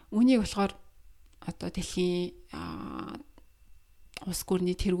 Үүнийг болохоор одоо дэлхийн улс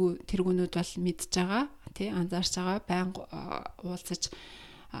гүрний тэргүүнүүд бол мэдж байгаа, тий анзаарч байгаа, байнга уулзаж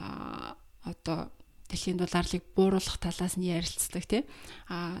одоо дэлхийн дулаарлыг бууруулах талаас нь ярилцдаг тий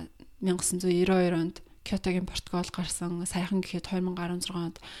 1992 онд Кёотогийн протокол гарсан саяхан гэхэд 2016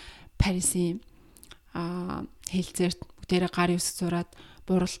 онд Парисын хэлцээрт бүгдээрээ гар юус зураад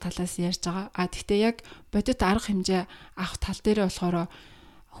бууруулах талаас ярьж байгаа. Гэхдээ яг бодит арга хэмжээ авах тал дээр болохоор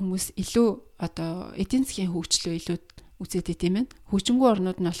хүмүүс илүү одоо эдийн засгийн хөгжлөө илүү үзээд идэм байх. Хөгжингүй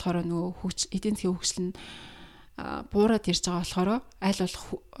орнууд нь болохоор нөгөө эдийн засгийн хөгжил нь буураад ирж байгаа болохоор аль болох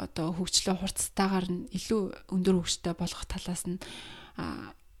одоо хөгжлөө хурцтайгаар нь илүү өндөр хөгжтэй болгох талаас нь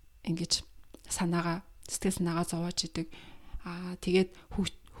ингэж сэтгэл санаагаа зовоож идэг. Тэгээд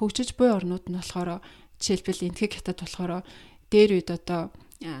хөгжиж буй орнууд нь болохоор жишээлбэл энтхэг хятад болохоор дээр үед одоо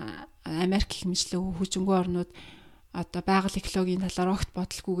Америк гэх мэтлэн хөгжингүй орнууд одоо байгаль экологийн талаар огт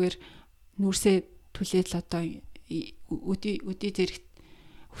бодлоггүйгээр нүүрсээ түлээл одоо өдий зэрэгт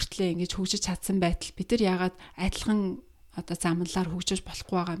хүртлээ ингэж хөгжиж чадсан байтал бид нар яагаад адилхан одоо замналаар хөгжиж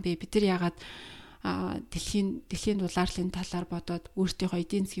болохгүй байгаа юм бэ? Бид нар яагаад дэлхийн дулаарлалын талаар бодоод өөртөөхөө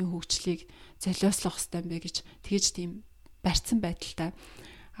эдийн засгийн хөгжлийг золиослох хэрэгтэй юм бэ гэж тэгж тийм барьсан байдалтай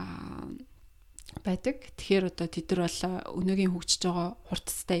байдаг. Тэгэхээр одоо тэд нар бол өнөөгийн хөгжиж байгаа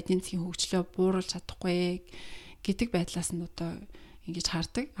хурцтай эдийн засгийн хөгжлөө бууруулж чадахгүй гэдэг байдлаас нь одоо ингэж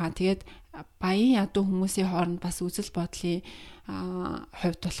хардаг. Тэгээд баян ядуу хүмүүсийн хооронд бас үзэл бодлын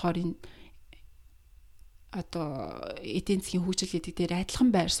хувьд болохоор энэ одоо эдийн засгийн хөгжил гэдэг дээр адилхан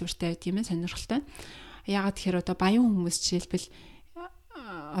байр суурьтай тийм ээ сонирхолтой. Яагаад тэгэхээр одоо баян хүмүүс жишээлбэл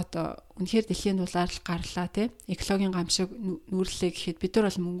одоо үнэхээр дэлхийн дулаалал гарлаа тийм экологийн гамшиг нүүрлээ гэхэд бид нар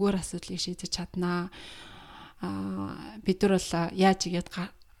бол мөнгөөр асуудлыг шийдэж чаднаа. Бид нар бол яаж игээд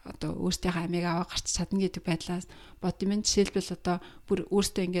одоо өөртөө амийг аваа гарч чадна гэдэг байдлаас бодсон юм. Жишээлбэл одоо бүр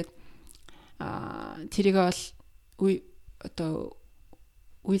өөртөө ингээд тэрийгээ бол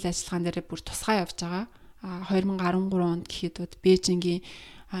үйл ажиллагаан дээр бүр тусгай явж байгаа. 2013 онд гэхэд Бээжингийн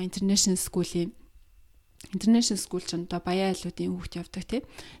International School ч одоо баян айлуудын хүүхд явдаг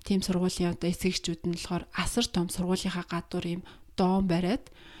тийм сургуулийн одоо эцэгчүүд нь болохоор асар том сургуулийнхаа гадуур ийм доон бариад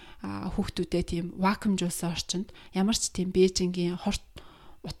хүүхдүүдэд тийм вакуумжуулсан орчинд ямар ч тийм Бээжингийн хорт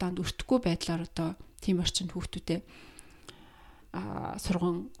утаанд өртөхгүй байдлаар одоо тийм орчинд хүүхдүүдэд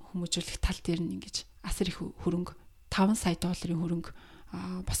сурган хүмүүжүүлэх тал дээр нь ингэж асар их хөрөнгө 5 сая долларын хөрөнгө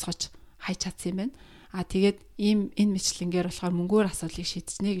босгож хайж чадсан юм байна. Тэгээд энэ мэтлэнгээр болохоор мөнгөөр асуудлыг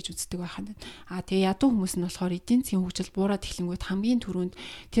шийдснэ гэж үздэг байхад. Тэгээ ядуу хүмүүс нь болохоор эдийн засгийн хөгжил буураад эхлэнгүүт хамгийн түрүүнд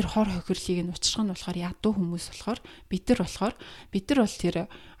тэр хор хохирлыг нь учрах нь болохоор ядуу хүмүүс болохоор бид нар бол тэр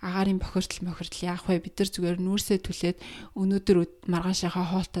агаарын бохирдол яах вэ? Бид нар зүгээр нүүрсээ түлээд өнөөдөр маргаашийнхаа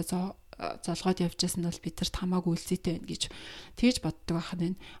хоолтой золгоод явжсэн бол бид нарт хамаагүй үлзийтэй байна гэж тэгж боддог байхад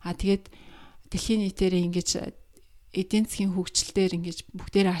байна. Тэгээд дэлхийн нийтээр ингэж эдийн засгийн хөгжилтээр ингэж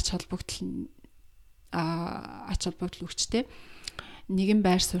бүгдээрээ ач холбогдол өгчтэй нэгэн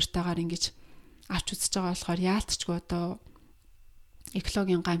байр суурьтайгаар ингэж авч үзэж байгаа болохоор яалтчгүй одоо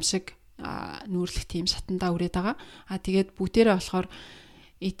экологийн гамшиг нүүрлэх тийм шатандаа үрээд байгаа. Тэгээд бүгдээрээ болохоор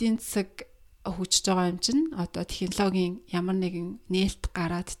эдийн засаг хөгжиж байгаа юм чинь одоо технологийн ямар нэгэн нээлт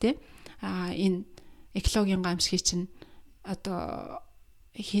гараад энэ экологийн гамшигыг чинь одоо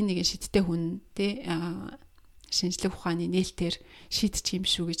хин нэгэн шидтэй хүн шинжлэх ухааны нээлтээр шийдчих юм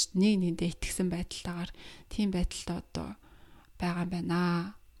шүү гэж нэгэндээ итгэсэн байдалтайгаар тийм байдалтай одоо байгаа юм байна.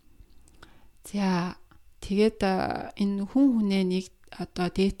 За тэгээд энэ хүнээ нэг одоо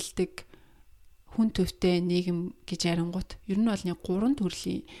дээдэлдэг хүн төвтэй нийгэм гэж ярингуут ер нь бол нэг 3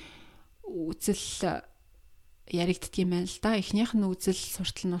 төрлийн үзэл яригддаг юм байна л да. Эхнийх нь үзэл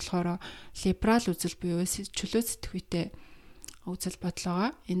суртал нь болохоор либерал үзэл буюу чөлөө сэтгүйтэй үзэл бодол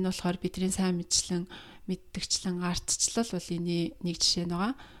байгаа. Энэ нь болохоор бидний сайн мэддэгчлэн ардчлал бол энэ нэг жишээ нь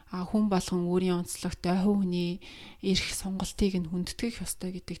байгаа. Хүн болгон өөрийн онцлогтой хувь хүний эрх сонголтыг нь хүндэтгэх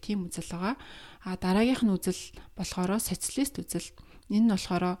ёстой гэдэг тийм үзэл байгаа. Дараагийнх нь үзэл болохоор социалист үзэл. Энэ нь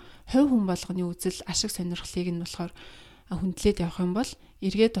болохоор хувь хүн болгоны үзэл ашиг сонирхлыг нь болохоор хүндлээд явах юм бол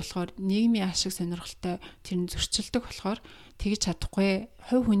эргээд болохоор нийгмийн ашиг сонирхолтой тэр нь зөрчилдөг болохоор тэгж чадахгүй.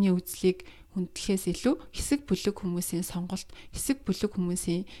 Хувь хүний үзлийг хүндлэхээс илүү хэсэг бүлэг хүмүүсийн сонголт, хэсэг бүлэг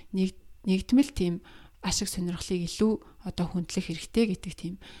хүмүүсийн нэгдмэл тийм ашиг сонирхлыг илүү одоо хүндлэх хэрэгтэй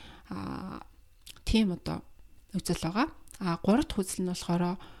гэдэг тийм одоо үзэл байгаа. Гурав дахь үзэл нь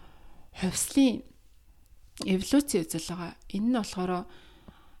болохоор хувьслын эволюцийн үзэл байгаа. Энэ нь болохоор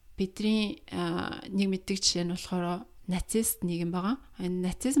бидний нэг мэддэг жишээ нь болохоор нацист нийгэм байгаа.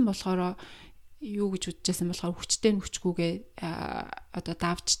 Энэ нацизм болохоор юу гэж үзэжсэн болохоор хүчтэй хүчгүйгээ одоо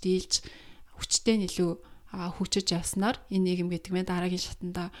давж дийлж хүчтэй нь илүү хүчиж явснаар энэ нийгэм гэдэг нь дараагийн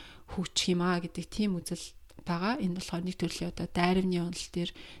шатанда хөгжих юм гэдэг тийм үзэл байгаа. Энэ болохоор нэг төрлийн одоо дайрамны онол төр,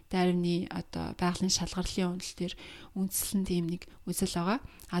 дайрамны одоо байгалийн шалгарлын онол төр үндэслэн тийм нэг үзэл байгаа.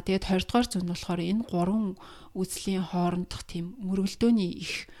 Тэгээд 20 дугаар зуунд болохоор энэ гурван үзлийн хоорондох тийм мөргөлдөөний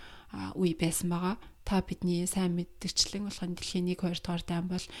их үе байсан байгаа. Та бидний сайн мэддэгчлэн болохоор дэлхийн 1 2 дугаар дайн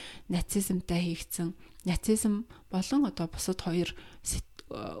бол нацизмтай хийгдсэн. Нацизм болон одоо бусад хоёр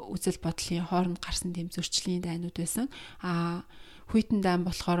үзэл бодлын хооронд гарсан тийм зөрчлийн дайнууд байсан. Хүйтэн дайн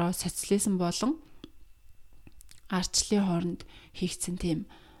болохоор социализм болон ардчлалын хооронд хийгдсэн тийм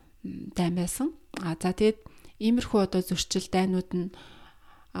дайн байсан. За тэгээд иймэрхүү одоо зөрчил дайнуудын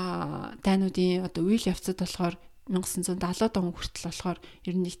одоо үйл явцад болохоор 1970-аад он хүртэл болохоор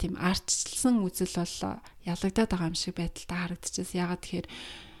ер нь нэг тийм ардчилсан үзэл бол ялагдаад байгаа юм шиг байдалтай харагдчихсан. Ягаад тэгэхээр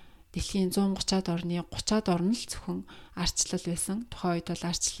дэлхийн 130-аад орны 30-аад орн л зөвхөн ардчлал байсан. Тухайн үед бол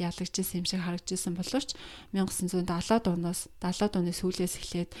ардчлал ялагдчихсан юм шиг харагдчихсан боловч 1970-аад оноос 70-аад оны сүүлээс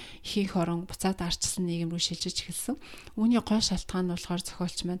эхлээд ихэнх орн буцаад ардчилсан нийгэм рүү шилжиж эхэлсэн. Үүний гол шалтгаан нь болохоор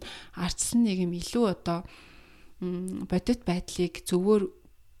зохиолч маань ардчилсан нийгэм илүү одоо бодит байдлыг зөвөр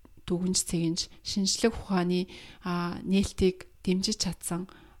дүгнж цэгэнж шинжлэх ухааны нээлтийг дэмжиж чадсан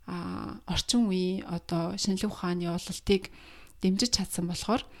орчин үеийн одоо шинжлэх ухааны ололтыг дэмжиж чадсан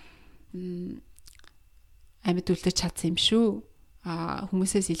болохоор амьд үлдэж чадсан юм шүү.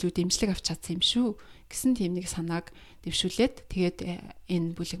 Хүмүүсээс илүү дэмжлэг авч чадсан юм шүү гэсэн тийм нэг санааг дэвшүүлээд тэгээд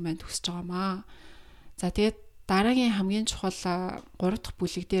энэ бүлэг маань төгсөж байгаамаа. За тэгээд дараагийн хамгийн чухал 3 дахь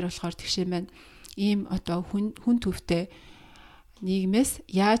бүлэг дээр болохоор тэгшээ маань ийм одоо хүн төвтэй нийгмээс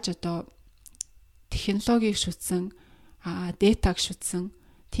яаж одоо технологиг шүтсэн, датаг шүтсэн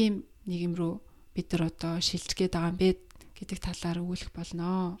тийм нийгэм рүү бид нар одоо шилжих гээд байгаа юм бэ гэдэг талаар өгүүлэх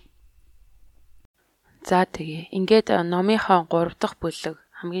болно. За тэгээ. Ингээд номынхаа 3 дахь бүлэг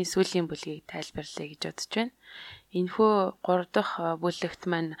хамгийн сүүлийн бүлгийг тайлбарлая гэж бодож байна. Энэхүү 3 дахь бүлэгт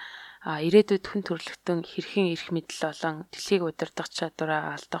маань ирээдүйд хүн төрөлхтөн хэрхэн эрх мэдэл болон дэлхийг удирдах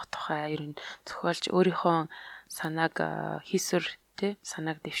чадвараа алдах тухай ер нь зохиолч өөрийнхөө санааг хийсвэр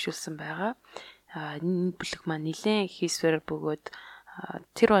санааг дэвшүүлсэн байгаа. Энэ бүлэг маань нэлээд хийсвэр бөгөөд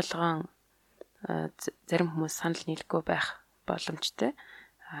тэр болгон зарим хүмүүс санал нийлгүй байх боломжтой.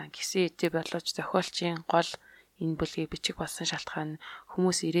 Гэсэн хэдий боловч зохиолчийн гол энэ бүлгийг бичих болсон шалтгаан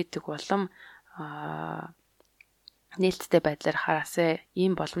хүмүүс ирээдүг улам нээлттэй байдлаар хараасаа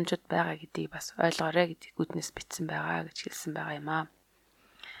ийм боломжууд байгаа гэдгийг бас ойлгоорой гэдэг үднэс бичсэн байгаа гэж хэлсэн байгаа юм аа.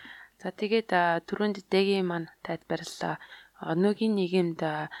 За тэгээд түрүүнд дэгийн маань тайлбарлалаа. Өнөөгийн нийгэмд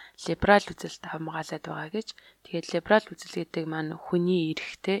либерал үзэлт хамгаалаад байгаа гэж. Тэгээд либерал үзэл гэдэг маань хүний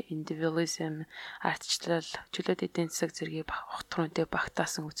эрхтэй, индивидуализм, ардчлал, чөлөөт эдийн засаг зэргийг огтхонтой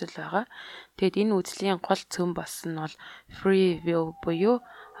багтаасан үзэл байгаа. Тэгээд энэ үзлийн гол цөм болсон нь бол free will буюу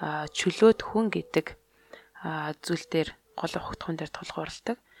чөлөөт хүн гэдэг зүйл дээр гол огтхон дээр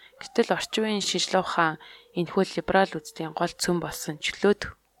тулгуурладаг. Гэтэл орчин үеийн шинжлэх ухаан энэхүү либерал үзлийн гол цөм болсон чөлөөт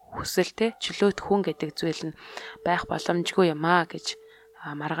хүсэлтэй чөлөөт хүн гэдэг зүйл нь байх боломжгүй юм аа гэж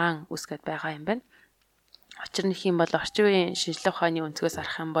маргаан үсгээд байгаа юм байна. Учир нь их юм бол орчин үеийн шинжлэх ухааны өнцгөөс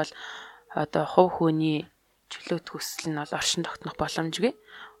харах юм бол одоо хувь хүний чөлөөт хүсэл нь бол оршин тогтнох боломжгүй.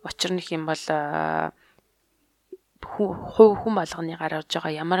 Учир нь их юм бол хүн болгоны гаргаж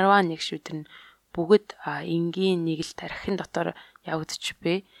байгаа ямарваа нэг шийдвэр нь бүгд энгийн нэг л тархин дотор явагдаж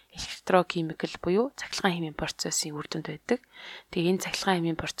буй электрохимикал буюу цахилгаан химийн процессын үр дүнд байдаг. Тэгээ энэ цахилгаан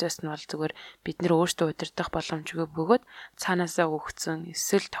химийн процесс нь бол зүгээр бид нэр өөрсдөө удирдах боломжгүй бөгөөд цаанаасаа өгсөн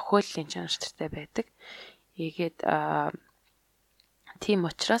эсвэл тохиоллын чанартай байдаг. Ийгээд тийм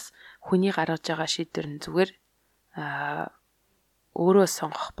учраас хүний гаргаж байгаа шийдвэр нь зүгээр өөрөө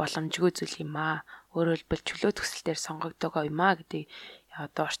сонгох боломжгүй зүйл юм аа. Өөрөөр хэлбэл чөлөө төсөл дээр сонгогддог юм а гэдэг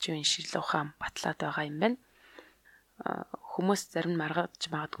одоо орчин үеийн шинжилгээ ухаан батлаад байгаа юм байна. Хүмүүс зарим нь маргаж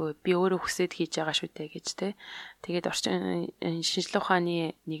магадгүй би өөрөө хүсээд хийж байгаа шүү дээ гэж те. Тэгээд орчин шинжилгээ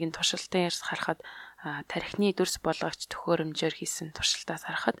ухааны нэгэн туршилтаас харахад тархины дүрс болгогч төхөөрөмжөөр хийсэн туршилтаас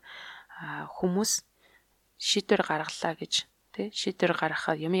харахад хүмүүс шийдвэр гаргалаа гэж тий шийдвэр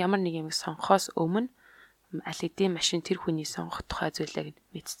гаргахад ямар нэг юм сонгохоос өмнө аль хэдийн машин тэр хүний сонгох тухай зүйлийг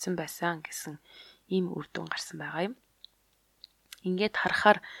мэдсэн байсан гэсэн ийм үр дүн гарсан байгаа юм. Ингээд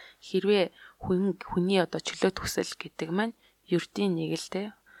харахаар хэрвээ хүний одоо чөлөө төсөл гэдэг маань ердийн нэг л тий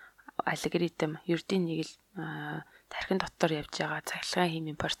алгоритм ердийн нэг л тархин дотор явж байгаа цахилгаан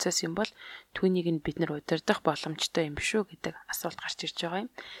химийн процесс юм бол түүнийг нь бид нар удирдах боломжтой юм биш үү гэдэг асуулт гарч ирж байгаа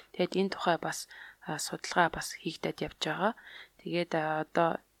юм. Тэгээд энэ тухай бас судалгаа бас хийгдээд явж байгаа. Тэгээд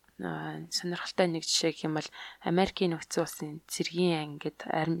одоо сонирхолтой нэг жишээ гэх юм бол Америкийн нөхцөл улсын цэргийн ангид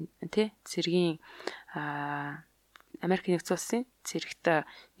тий цэргийн Америкийн нөхцөл улсын цэрэгт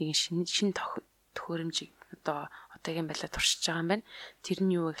нэгэн шинэ төхөөрөмжийг одоо одоогийн байлаа туршиж байгаа юм байна. Тэр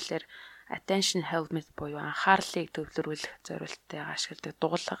нь юу вэ гэхээр attention helmet буюу анхаарлыг төвлөрүүлэх зорилттойгоо ашигладаг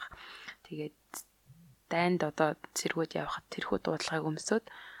дуулга. Тэгээд дайнд одоо цэргүүд явхад тэрхүү дуудлагыг өмсөд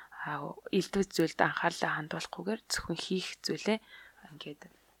элдв зүйлд анхаарлаа хандуулахгүйгээр зөвхөн хийх зүйлээ ингээд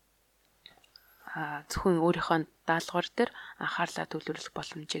зөвхөн өөрийнхөө даалгавар дээр анхаарлаа төвлөрүүлэх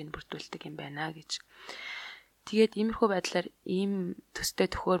боломжийг нь бүрдүүлдэг юм байна гэж. Тэгээд иймэрхүү байдлаар ийм төстэй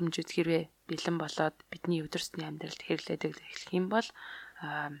төхөөрөмжүүд хэрвээ бэлэн болоод бидний өдөр тутмын амьдралд хэрэглээдэг эхлэх юм бол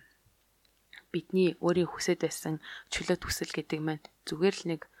бидний өөрийн хүсэж байсан чөлөө төсөл гэдэг маань зүгээр л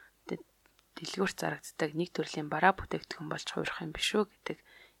нэг дэлгүүрт зарагддаг нэг төрлийн бараа бүтээгдэхүүн болж хувирах юм биш үү гэдэг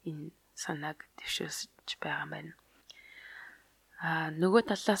энэ санааг дэвшүүлж байгаа юм байна. Нөгөө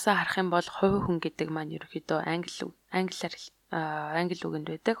талаасаа харах юм бол хувь хүн гэдэг маань ерөөхдөө англи үгэнд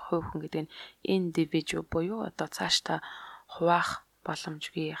байдаг. Хувь хүн гэдэг нь individual буюу одоо цаашдаа хуваах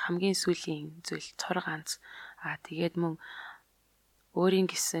боломжгүй хамгийн сүүлийн зүйл цор ганц. Тэгээд мөн өөрийн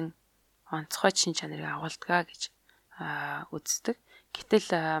гэсэн онцгой шин чанарыг агуулдаг гэж үздэг. Гэтэл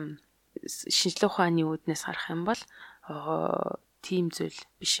шинжилгээ ухааны үүднээс харах юм бол тийм зүйл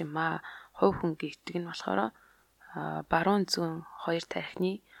биш юм аа. Хувь хүн гэдэг нь болохоор баруун зүүн хоёр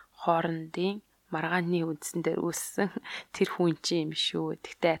тархины хоорондын маргааны үндсэн дээр үүссэн тэр хүн чинь юм шүү.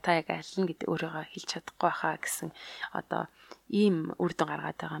 Тэгтээ та яг аль нь гэдэг өөрийгөө хэлж чадахгүй байхаа гэсэн одоо ийм үр дүн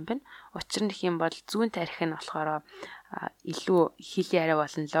гаргаад байгаа юм байна. Учир нь их юм бол зүүн тархи нь болохоор илүү хэл яриа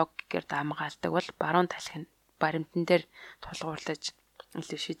болон логикээр дамгаалдаг бол баруун тархи нь баримтан дээр тулгуурлаж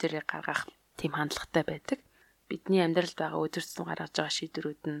илүү шийдвэрийг гаргах тийм хандлагатай байдаг. Бидний амьдралд байгаа өдөр тутмын гаргаж байгаа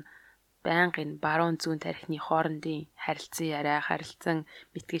шийдвэрүүд нь байнгын баруун зүүн тархины хоорондын харилцан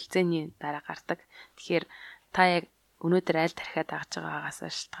мэтгэлцээний дараа гардаг. Тэгэхээр та яг өнөөдөр аль тархиа дагж байгаагаас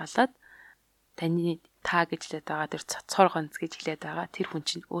шалтгаалаад таны та гэж хэлээд байгаа тэр цоцор гонц гэж хэлээд байгаа тэр хүн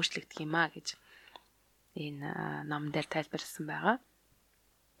чинь өөрчлөгдөх юм аа гэж энэ ном дээр тайлбарласан байгаа.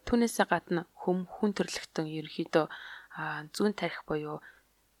 Түүнээсээ гадна хүн төрлөختөн ерөнхийдөө зүүн тархи буюу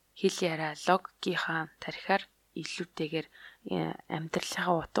хэл яриа логикийн тархиар илүүтэйгээр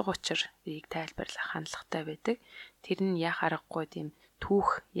амьдралынхаа утга учирыг тайлбарлах хандлагатай байдаг. Тэр нь яа харахгүй тийм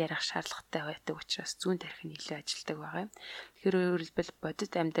түүх ярих шаардлагатай байдаг учраас зүүн тархи нь илүү ажилтдаг байгаа юм. Тэгэхээр өөрөөр хэлбэл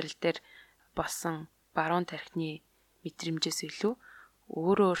бодит амьдрал дээр болсон баруун тархины мэдрэмжээс илүү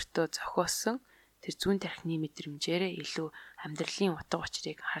өөртөө зохиосон тэр зүүн тархины мэдрэмжээрээ илүү амьдралын утга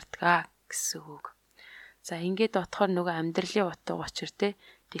учирыг хардгаа гэсэн үг. За ингээд бодохоор нөгөө амьдралын утга учир те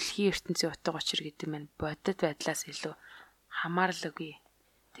дэлхийн ертөнцийн утга учир гэдэг нь бодит байдлаас илүү хамаарлагүй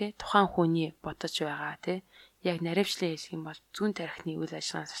те тухайн хүний бодож байгаа те яг наривчлан хэлэх юм бол зүүн тархины үйл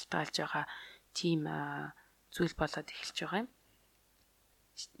ажиллагаанд шалтгаалж байгаа тийм зүйл болоод эхэлж байгаа юм.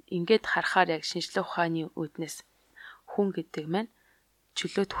 Ингээд харахаар яг шинжилгээ ухааны үүднээс хүн гэдэг маань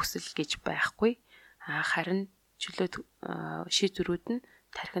чөлөө төсөл гэж байхгүй харин чөлөө шийдвэрүүд нь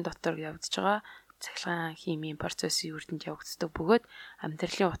тархин дотор явагдаж байгаа цахилгаан химийн процессын үрдэнд явагддаг бөгөөд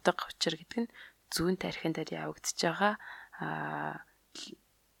амьдралын утга учир гэдэг нь зүүн тархин дээр явагдаж байгаа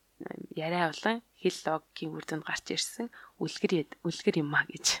яриа болон хэл логикийн үрдэнд гарч ирсэн үлгэр юм а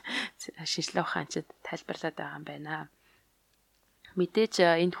гэж шинжилгээ ухаанчид тайлбарлаад байгаа юм байна. Мэдээж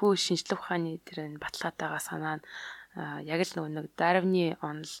энэхүү шинжилгээ ухааны тэр баталгаад байгаа санаа нь яг л нэг Дарвины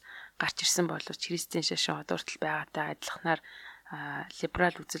онол гарч ирсэн боловч Христийн шашин одоортол байгаатай адилханаар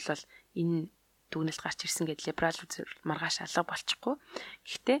либерал үзэл бол энэ дүгнэлт гарч ирсэн гэдээ либерал үзэл маргааш алга болчихгүй.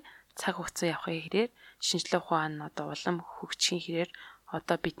 Гэхдээ цаг хугацаа явахын хэрээр шинжилгээ ухаан нь одоо улам хөгжихийн хэрээр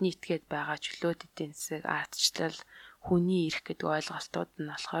одоо бидний итгээд байгаа чөлөөт эдийн засаг, ардчлал, хүний эрх гэдэг ойлголтууд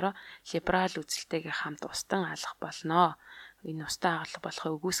нь болохоор либерал үзэлтэйгээ хамт устан алах болно. Энэ устан алах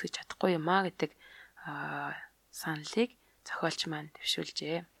болохыг үгүйсгэж чадахгүй юм а гэдэг саналыг зохиолч маань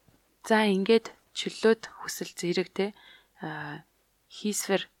дэвшүүлжээ. За ингээд чөлөөт хүсэл зэрэг те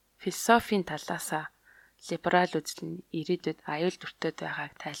хийсвэр философийн талаасаа либерал үзэл нь ирээдүйд аюул дүртэй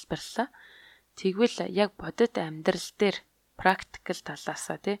байгааг тайлбарллаа. Тэгвэл яг бодит амьдрал дээр практикал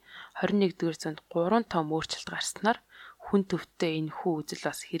талаасаа тий 21-р зуунд 3 том өөрчлөлт гарснаар хүн төвтэй энэ хүү үзэл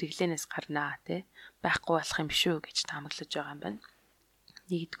бас хэрэглэнээс гарнаа тий байхгүй болох юм шүү гэж таамаглаж байгаа юм байна.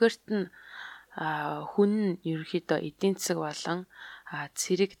 Нэгдүгээрт нь хүн нь ерөнхийдөө эдийн засаг болон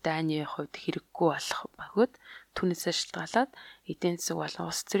цэрэг дайны хувьд хэрэггүй болох бөгөөд түүнээсээ шалтгаалаад эдийн засаг болон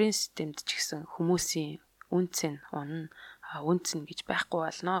улс төрийн системд ч гэсэн хүмүүсийн үнц нь гэж байхгүй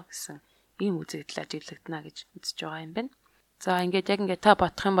болно гэсэн ийм үзэгдэл ажиглагдана гэж үзэж байгаа юм байна. За ингээд та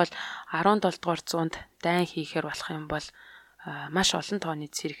бодох юм бол 17 дугаар зуунд дайн хийхээр болох юм бол маш олон тооны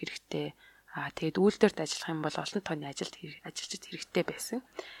цэрэг хэрэгтэй. Тэгээд үйлдвэрт ажиллах юм бол олон тооны ажилчид хэрэгтэй байсан.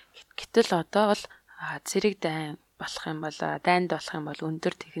 Гэтэл одоо бол цэрэг дайн болох юм бол дайнд болох юм бол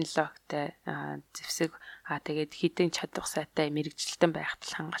өндөр технологитой зэвсэг тэгээд хідэн чадвар сайтай мэрэгжилтэн байх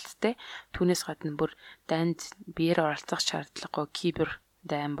хангалттай. Түүнээс гадна бүр дайнд биеэр оролцох шаардлагагүй кибер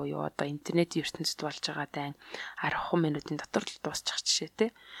дайн буюу одоо интернетийн ертөнцид болж байгаа дайн 10 минутын дотор л дуусчих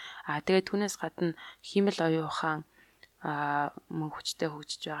жишээтэй. Тэгээд түүнээс гадна хиймэл оюун ухаан мөн хүчтэй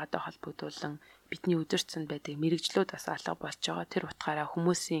хөгжиж байгаатай холбогдуулан бидний өдөрцөнд байдаг мэрэгжлүүд бас алга болж байгаа. Тэр утгаараа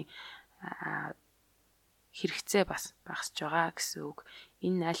хүмүүсийн хэрэгцээ бас багасж байгаа гэсэн үг.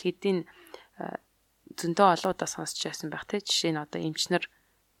 Энэ аль хэдийн зөндөө олоодаа сонсч байсан байх те. Жишээ нь одоо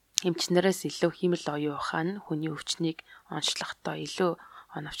эмчнэрээс илүү хиймэл оюун ухаан хүний өвчнийг онцлохдоо илүү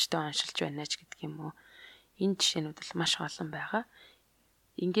оновчтой оншилж байна ч гэдэг юм уу. Энэ жишээнүүд л маш олон байгаа.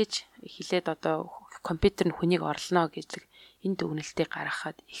 Ингэж хилээд одоо компьютер нь хүнийг орлоно гэдэг энэ дүгнэлтийг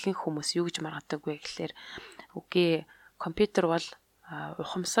гаргахад ихэнх хүмүүс юу гэж маргадаг вэ гэхээр үгүй компьютер бол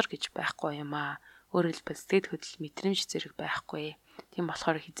ухамсар гэж байхгүй юм аа. Өөрөөр хэлбэл сэтгэл хөдлөл мэдрэмж зэрэг байхгүй. Тийм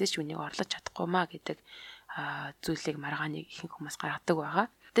болохоор хизээч үнийг орлож чадахгүй маа гэдэг зүйлийг маргааныг ихэнх хүмүүс гаргадаг байгаа.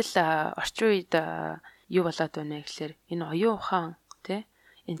 Гэтэл орчин үед юу болоод байна вэ гэхээр энэ оюун ухаан тий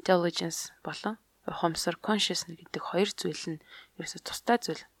intelligence болон ухамсар consciousness гэдэг хоёр зүйл нь ерөөсө тустай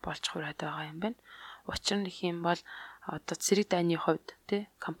зүйл болж хувраад байгаа юм байна. Учир нь их юм бол одоо цэрэг дайны хувьд тий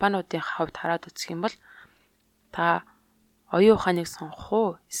компаниудын хувьд хараад үзэх юм бол та оюун ухааныг сонгох уу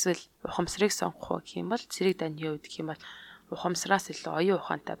эсвэл ухамсарыг сонгох уу гэх юм бол цэрэг дайны хувьд гэх юм бол ухамсараас илүү оюун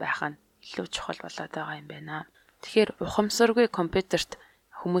ухаантай байх нь илүү чухал болоод байгаа юм байна. Тэгэхээр ухамсаргүй компьютерт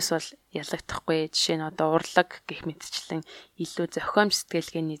хүмүүс бол ялагдахгүй. Жишээ нь одоо урлаг гэх мэтчлэн илүү зохиомж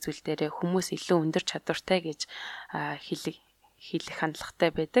сэтгэлгээний зүйл дээр хүмүүс илүү өндөр чадвартай гэж хэлэх хандлагатай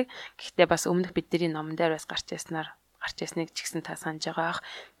байдаг. Гэхдээ бас өмнөх бидний номон дээр бас гарч ясныг ч гэсэн та санаж байгаа ах.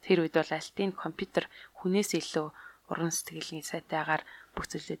 Тэр үед бол альтын компьютер хүнээс илүү уран сэтгэлийн сайтайгаар бүх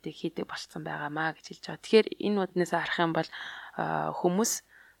зүйлүүдийг хийдэг болцсон байгаамаа гэж хэлж байгаа. Тэгэхээр энэ үднээс харах юм бол хүмүүс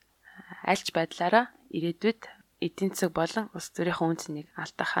альч байдлаараа ирээдүйд эдийн засаг болон улс төрийн үнцнийг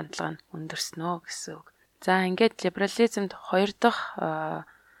алдах хандлага нь өндөрснө гэсэн үг. За ингээд либерализмд хоёр дахь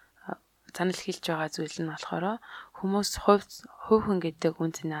занал хэлж байгаа зүйл нь болохоор хүмүүс хувь хүн гэдэг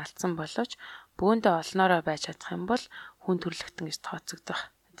үнцнийг алдсан боловч бөөндөө олноороо байж чадах юм бол хүн төрлөختөн гэж тооцогдох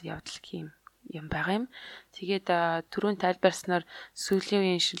явдал юм байгаа юм. Тэгээд түрүүн тайлбарснаар сүүлийн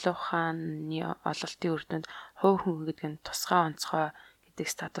үеийн шинжлэх ухааны олголтын үр дүнд хувь хүн гэдэг нь тусгай онцгой гэдэг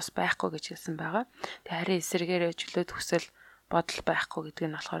статус байхгүй гэж хэлсэн байгаа. Тэгээ харин эсэргээрээ чөлөөт хүсэл бодол байхгүй гэдэг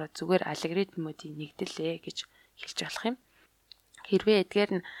нь болохоор зүгээр алгоритмуудын нэгдэл гэж хэлж болох юм. Хэрвээ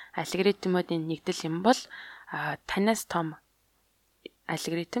эдгээр нь алгоритмуудын нэгдэл юм бол танаас том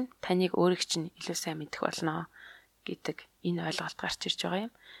алгоритм таныг өөрийг чинь илүү сайн мэдэх болно гэдэг энэ ойлголт гарч ирж байгаа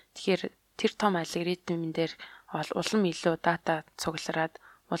юм. Тэгэхээр тэр том алгоритмын дээр улам илүү дата цуглараад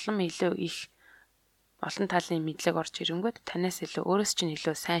улам илүү их олон талын мэдлэг орж ирэнгүүт танаас илүү өөрөөс чинь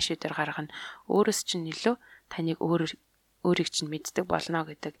илүү сайн шийдвэр гаргана. Өөрөөс чинь илүү таныг өөрийг чинь мэддэг болно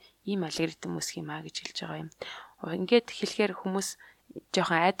гэдэг ийм алгоритм үүсэх юм аа гэж хэлж байгаа юм. Ингээд хэлэхээр хүмүүс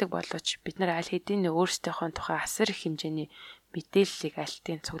жоохон айдаг боловч бид нар аль хэдийн өөрсдийнхөө тухай асар их хэмжээний мэдээллийг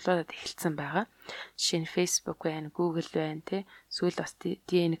альтын цуглуулад эхэлсэн байгаа. Жишээ нь Facebook байна, Google байна тий. Сүүл бас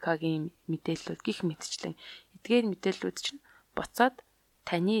DNK-гийн мэдээллүүд гих мэтчлэн эдгээр мэдээллүүд чинь буцаад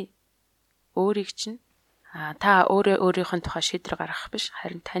таны өөрийг чинь та өөрийнхөө тухай шийдвэр гаргах биш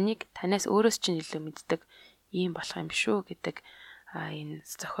харин танаас өөрөөс чинь илүү мэддэг ийм болох юм шүү гэдэг энэ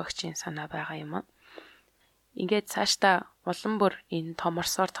зохиогчийн санаа байгаа юм аа. Ингээд цаашдаа улам бүр энэ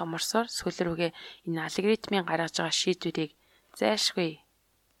томорсоор сүүл рүүгээ энэ алгоритмын гаргаж байгаа шийдвэрийг зайлшгүй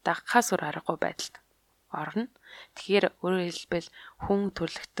дагахаас өөр аргагүй байдалд орно. Тэгэхээр өөрөөр хэлбэл хүн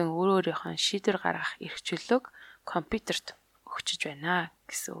төрлөختөн өөрийнхөө шийдвэр гаргах эрх чөлөөг компьютерт өгчөж байна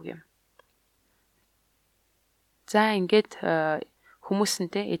гэсэн үг юм. За ингээд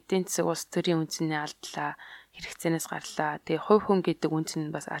хүмүүсэнтэй эдийн засаг улс төрийн үнцнийг алдлаа, хэрэгцээнээс гарлаа. Тэгээ хувь хүн гэдэг үнц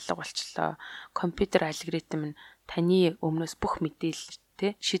нь бас алга болчлоо. Компьютер алгоритм нь таны өмнөөс бүх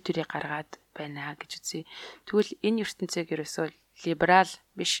мэдээлэл шийдвэрийг гаргаад байна гэж үзье. Тэгвэл энэ ертөнцийг ерөөсөө либерал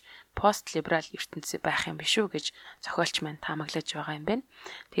биш, пост либерал ертөнцийн байх юм биш үү гэж зохиолч маань таамаглаж байгаа юм байна.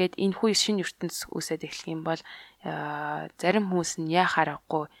 Тэгээд энэ хүү шинэ ертөнц үсээд эхлэх юм бол зарим хүмүүс нь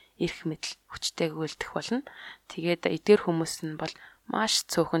яхаарахгүй эрх мэдэл хүчтэйг үлдэх болно. Тэгээд эдгээр хүмүүс нь бол маш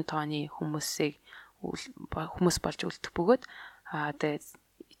цөөхөн тооны хүмүүс болж үлдэх бөгөөд тэгээд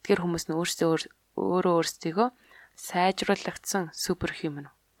эдгээр хүмүүс нь өөрсдийгөө сайжруулагдсан суперхьюман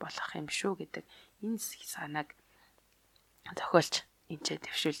болох юм шүү гэдэг энэ санааг зохиолч энэчээ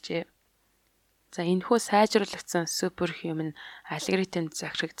дэвшүүлжээ. За энэхүү сайжруулагдсан суперхьюман алгоритмд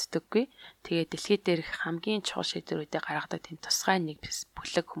захирагддаггүй. Тэгээд дэлхийд дээрх хамгийн чухал шийдвэрүүдийг гаргадаг тийм тусгай нэг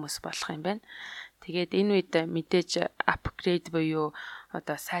бүлэг хүмүүс болох юм байна. Тэгээд энэ үед мэдээж апгрейд буюу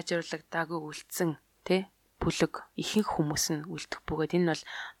одоо сайжруулагдаагүй үлдсэн бүлэг ихэнх хүмүүс нь үлдэх бөгөөд энэ бол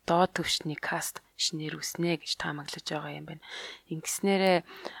доод түвшний каст шинээр үснэ гэж таамаглаж байгаа юм байна. Ингэснээрээ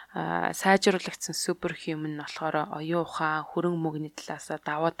сайжруулагдсан суперхьюман болохоор оюун ухаан, хөрөн мөгийн талаас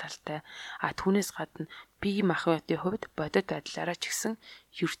даваа талтай. Түүнээс гадна бие махбодын хувьд бодит байдлаараа ч гэсэн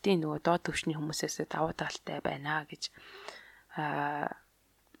ердийн нөгөө доод түвшний хүмүүсээс даваа талтай байна гэж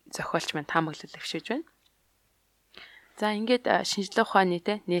зохиолч маань таамаглал дэвшиж байна. За ингээд шинжлэх ухааны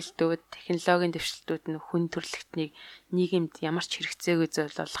нээлтүүд, технологийн дэвшилтүүд нь хүн төрөлхтнийг нийгэмд ямар ч хэрэгцээгүй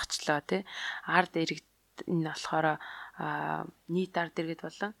зүйл болгочлоо ард иргэд энэ болохоор нийт ард иргэд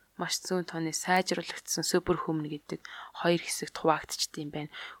болон маш зүүн тооны сайжруулагдсан суперхьюман гэдэг хоёр хэсэгт хуваагдчихдээ юм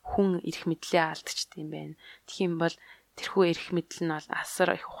байна. Хүн эрх мэдлээ алдчихдээ юм байна. Тэгхийн бол тэрхүү эрх мэдэл нь бол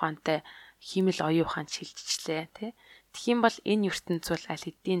асар их ухаантай химэл оюун ухаанд шилжчихлээ Тэгхийн бол энэ ертөнц бол аль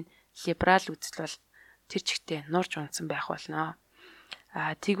хэдийн либерал үзэл бол тэр чигтээ нурж унсан байх болно.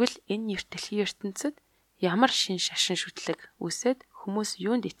 Тэгвэл энэ дэлхийн ертөнцид ямар шин шашин шүтлэг үсээд хүмүүс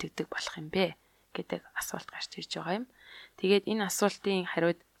юунд итгэдэг болох юм бэ гэдэг асуулт гарч ирж байгаа юм. Тэгээд энэ асуултын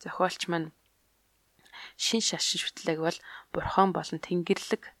хариуд зохиолч маань шин шашин шүтлэг бол бурхан болон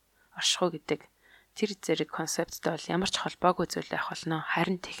тэнгэрлэг оршихуй гэдэг тэр зэрэг концепттэй бол ямар ч холбоогүй зүйл байх болно.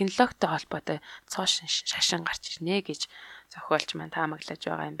 Харин технологитой холбоотой цоо шашин гарч ирнэ гэж зохиолч маань таамаглаж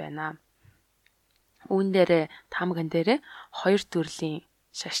байгаа юм байна. Үүн дээрээ таамаган дээрээ хоёр төрлийн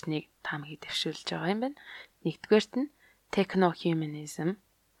шашныг таамагийг дэвшүүлж байгаа юм байна. Нэгдүгээрт нь технохьюманизм,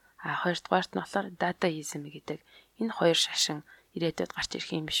 хоёрдугаарт нь болохоор дадаизм гэдэг энэ хоёр шашин ирээдүйд гарч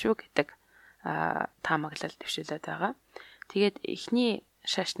ирэх юм биш үү гэдэг таамаглал дэвшүүлээд байгаа. Тэгээд эхний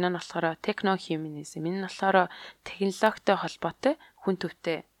шашин нь болохоор технохьюманизм. Энэ нь болохоор технологитой холбоотой хүн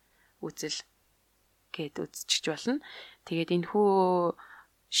төвтэй үзэл гэд үзчихэж болно. Тэгээд энэхүү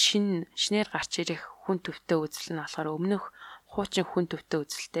шинээр гарч ирэх хүн төвтэй үзэл нь болохоор өмнөх хуучин хүн төвтэй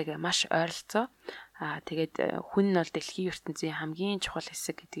үзэлтэйгээ маш ойролцоо. Тэгээд хүн нь бол дэлхийн ертөнцийн хамгийн чухал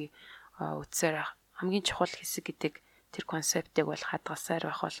хэсэг гэдгийг үзсээр хамгийн чухал хэсэг гэдэг тэр концептыг бол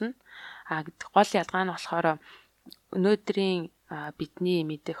хадгалсаар байх болно. Гол ялгаа нь болохоор өнөөдрийн бидний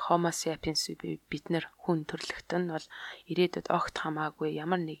мэдэх Homo sapiens бид нар хүн төрлөختөн бол ирээдүйд огт хамаагүй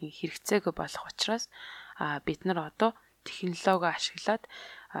ямар нэгэн хэрэгцээгүй болох учраас бид нар одоо технологи ашиглаад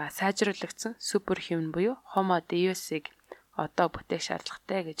сайжруулагдсан суперхьюман буюу Homo Deus-ыг одоо бүтээх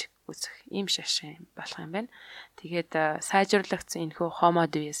шаардлагатай гэж үзэх ийм шашин болох юм байна. Тэгээд сайжруулагдсан энэхүү Homo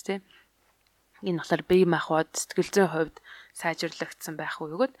Deus энэ болохоор бие махбод сэтгэл зүйн хувьд сайжруулагдсан байх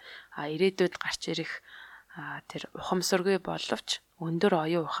үеигд ирээдүйд гарч ирэх тэр ухамсаргүй боловч өндөр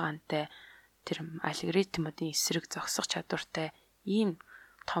оюун ухаантай тэр алгоритмуудын эсрэг зогсох чадвартай ийм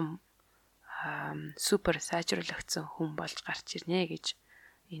том супер сайжруулагдсан хүн болж гарч ирнэ гэж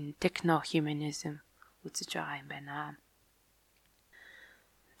энэ технохьюманизм үзэж байгаа юм байна.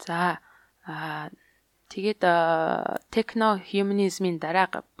 За тэгээд технохьюманизмын дараа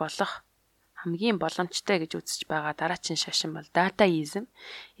болох хамгийн боломжтой гэж үзэж байгаа дараагийн шашин бол дадаизм.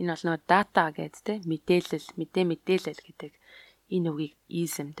 Энэ бол нөгөө дата гэдэг мэдээлэл гэдэг энэ үгийг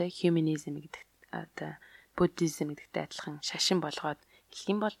изм humanism гэдэг буддизм гэдэгтэй адилхан шашин болгоод хэлэх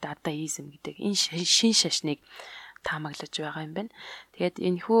юм бол дадаизм гэдэг энэ шин шашныг таамаглаж байгаа юм байна. Тэгээд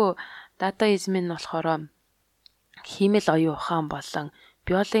энэхүү дадаизм нь болохоор химэл оюун ухаан болон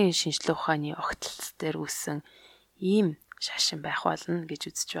биологийн шинжлэх ухааны огтлц дээр үүссэн ийм шашин байх болно гэж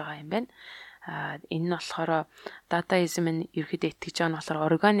үзэж байгаа юм байна. Энэ нь болохоор дадаизм нь ерөөдөө итгэж байгаа нь болохоор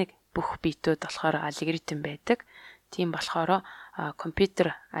органик бүх биетүүд болохоор алгоритм байдаг. Тийм болохоор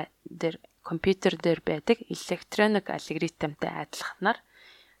компьютер дээр байдаг электроник алгоритмтай адилханаар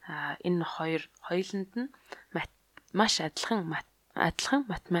энэ хоёуланд нь маш адилхан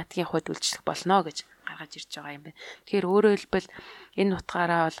математикийн хувьд үйлчлэх болно гэж гаргаж ирж байгаа юм байна. Тэгэхээр өөрөөр хэлбэл энэ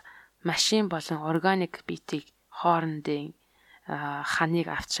утгаараа бол машин болон органик биетийг хоорондын ханыг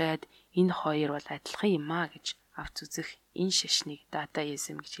авчаад энэ хоёр бол адилхан юм а гэж авч үзэх энэ шашныг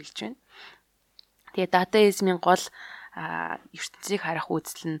датаизм гэж хэлж байна. Тэгээ датаизмын гол ертөнцийг харах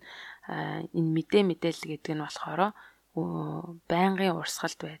үзэл нь энэ мэдээлэл гэдэг нь болохоор байнгын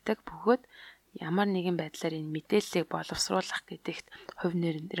урсгалд байдаг. Бөгөөд ямар нэгэн байдлаар энэ мэдээллийг боловсруулах гэдэгт хувь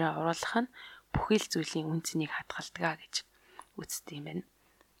нэрээ оруулах нь бүхэл зүйлийн үнцнийг хадгалдаг гэж үздэг юм байна.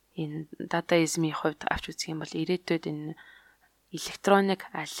 Энэ датаизмын хувьд авч үзэх юм бол ирээдүйд энэ электроник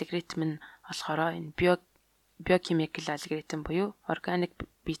алгоритм нь болохоор энэ биохимикал алгоритм буюу органик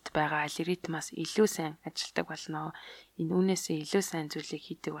бит байгаа алгоритмаас илүү сайн ажилладаг болно. Энэ үүнээсээ илүү сайн зүйлийг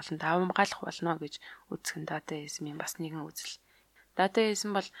хийдэг болон давамгаалах болно гэж үзэх нь датаизмын бас нэгэн үзэл.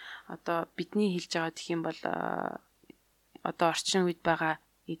 Датаизм бол одоо бидний хэлж байгаа гэх юм бол одоо орчин үед байгаа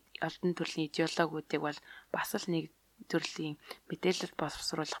олон төрлийн идеологиудыг бол бас л нэг төрлийн мэдээлэл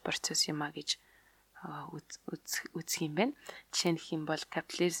боловсруулах процесс юм а гэж үзэх юм байна. Жишээ нь гэх юм бол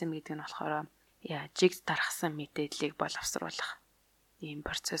капитализм гэдэг нь болохоор жиг дарахсан мэдээллийг боловсруулах ийм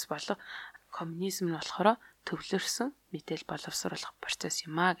процесс болов. Коммунизм нь болохоор төвлөрсөн мэдээлэл боловсруулах процесс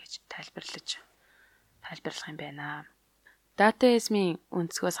юм а гэж тайлбарлах юм байна. Датаизмын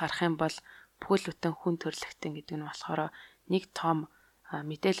өнцгөөс харах юм бол бүхэл бүтэн хүн төрөлхтөн гэдэг нь болохоор нэг том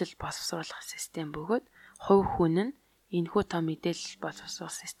мэдээлэл боловсруулах систем бөгөөд хувь хүн нь энэхүү том мэдээлэл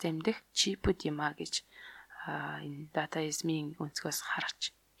боловсруулах систем дэх чипүүд юм а гэж энэ датаизмын өнцгөөс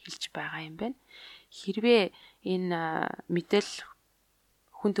харж хэлж байгаа юм байна. Хэрвээ энэ мэдээлэл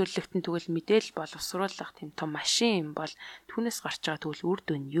хүн төрөлхтөн тэгвэл мэдээлэл боловсруулах тийм том машин юм бол түүнээс гарч байгаа тэгвэл үр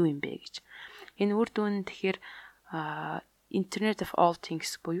дүн юу юм бэ гэж. Энэ үр дүн тэгэхээр Internet of all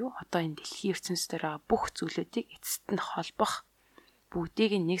things буюу одоо энэ дэлхийн ертөнцийн дээр бүх зүйлүүдийг эцэст нь холбох,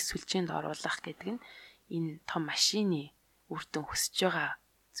 бүгдийг нэг сүлжээнд оруулах гэдэг нь энэ том машины үр дүн хүсэж байгаа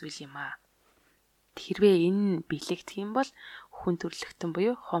зүйл юм а. Хэрвээ энэ биелэгдэх юм бол хүн төрөлхтөн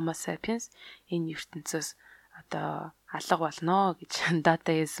буюу Homo sapiens энэ ертөнцөөс одоо алга болно гэж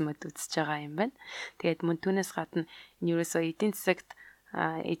датаизмд үзэж байгаа юм байна. Тэгээд мөн түүнээс гадна энэ ерөөсөө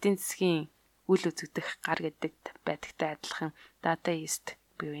эдийн засгийн үйл үзэгдэх гар гэдэгт байдагтай адилхан датаист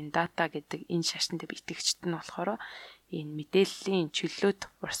буюу энэ дата гэдэг энэ шашинд итгэгчд нь болохоор энэ мэдээллийн чөлөөт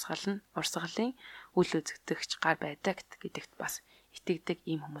урсгалын үйл үзэгдэгч гар байдаг гэдэгт бас итгэдэг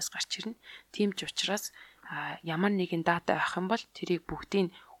ийм хүмүүс гарч ирнэ. Тийм ч учраас ямар нэгэн дата авах юм бол тэрийг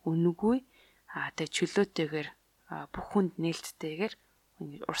бүгдийг үнэгүй тэгээ чөлөөтэйгээр бүх хүнд нээлттэйгээр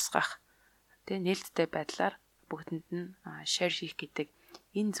урсгах тэгээ нээлттэй байдлаар бүгдэнд нь шеэр хийх гэдэг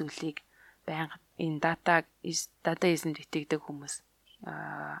энэ зүйлийг байнга энэ датаизмд итгэдэг хүмүүс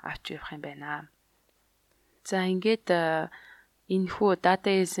авч явах юм байна. За ингээд энэхүү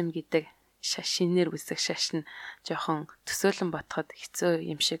датаизм гэдэг шинээр үсэх шашин жоохон төсөөлөн ботход хэцүү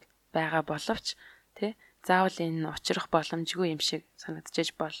юм шиг байгаа боловч тий заавал энэ учрах боломжгүй юм шиг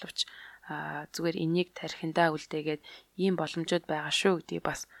санагдчихж боловч зүгээр энийг тархиндаа үлдээгээд ийм боломжууд байгаа шүү гэдгийг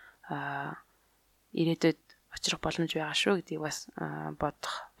бас ирээдүйд учрах боломж байгаа шүү гэдгийг бас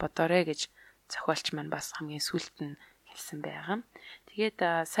бодоорой гэж зохиолч маань бас хамгийн сүүлд нь хэлсэн байгаа.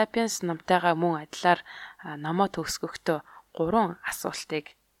 Тэгээд Sapiens номтойгоо мөн адилаар номоо төгсгөхдөө 3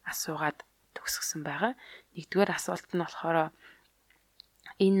 асуултыг асуугаад төгсгсөн байгаа. Нэгдүгээр асуулт нь болохоор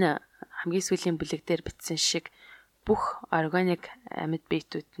энэ хамгийн сүүлийн бүлэг дээр бичсэн шиг бүх органик амьд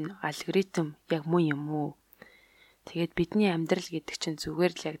биетүүд нь алгоритм яг мөн юм уу? Тэгээд бидний амьдрал гэдэг чинь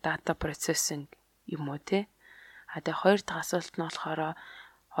зүгээр л яг дата процессинг юм уу те? Тэгээд хоёр дахь асуулт нь болохоор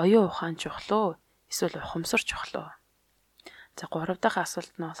оюун ухаан чухал уу? Эсвэл ухамсар чухал уу? За гурав дахь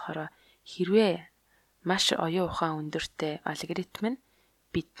асуулт нь болохоор хэрвээ маш оюун ухаан өндөртэй алгоритм нь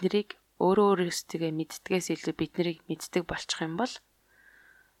биднийг өөрөөсөө мэддгээс илүү биднийг мэддэг болчих юм бол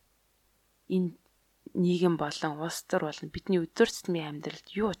энэ нийгэм болон улс төр болон бидний өдөр тутмын амьдралд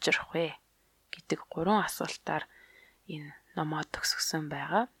юу учрах вэ гэдэг 3 асуултаар энэ номоо төгсгсөн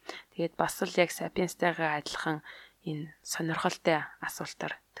байгаа. Тэгээд бас л яг Sapiens-тайгаа адилхан энэ сонирхолтой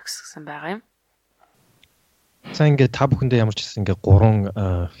асуултаар төгсгсөн байгаа юм. За ингээд та бүхэндээ ямар ч гэсэн ингээд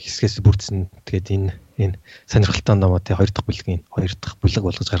 3 хэсгээс бүрдсэн. Тэгээд энэ сонирхолтой номоо тэ 2 дахь бүлгийн 2 дахь бүлэг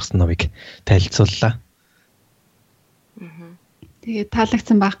болгож гаргасан номыг танилцууллаа. Тэгээд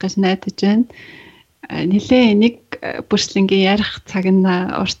таалагдсан байх гэж найдаж байна. Нилээ нэг бүрслэнгийн ярих цаг нь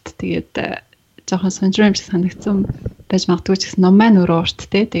урт тэгээд жоохон сонирхол юм шиг санагдсан байж магадгүй ч гэсэн ном маань өөрөө урт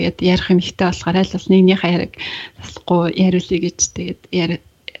те. Тэгээд ярих юм ихтэй болохоор аль бас нэгнийхээ яриг таслахгүй яриулъя гэж тэгээд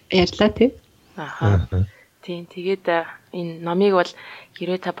ярьлаа те. Тийм тэгээд энэ номыг бол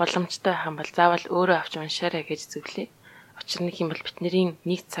хэрвээ та боломжтой байх юм бол заавал өөрөө авч уншаарай гэж зөвлөе. Учир нь юм бол бидний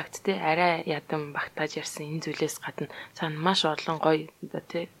нэг цагт те арай ядам багтааж ярьсан энэ зүйлээс гадна цаана маш олон гоё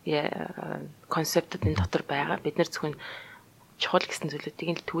те концептууд энэ дотор байгаа. Бид нар зөвхөн чухал гэсэн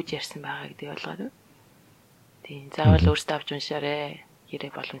зүйлүүдийг л түүж ярьсан байгаа гэдэг ойлгоод байна. Тийм. Заавал өөртөө авч уншаарэ.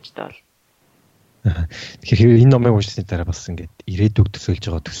 Хэрэг боломжтой бол. Тэгэхээр энэ номыг уншсны дараа бас ингээд ирээдүг төсөөлж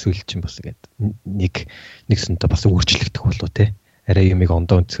байгаа төсөөлөл чинь бас ингээд нэг сүнтэй бас өөрчлөгдөх болов те. Арай юмыг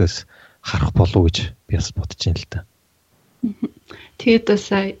ондоо өнцгөөс харах болов гэж би бас бодож байна л да. Тэгээд бас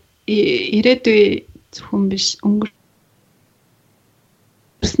ирээдүй зөвхөн биш өнгөрсний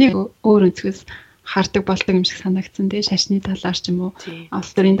өөр өнцгөөс хардаг болдог юм шиг санагдсан тий шашны талаар ч юм уу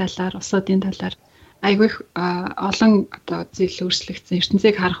улс төрийн талаар усуудын талаар айгүй их олон одоо зүйл өөрчлөгдсөн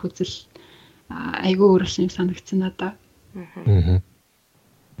ертөнцийг харах үзэл айгүй өөрлөсөн юм санагдсан надаа.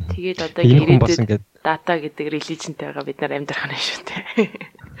 Тэгээд одоо ирээдүйд дата гэдэг релижнтэй байгаа бид нар амьдрах нь шүү дээ.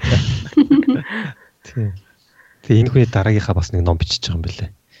 Тийм. Тэгээ энэ хүний дараагийнхаа бас нэг ном бичиж байгаа юм билээ.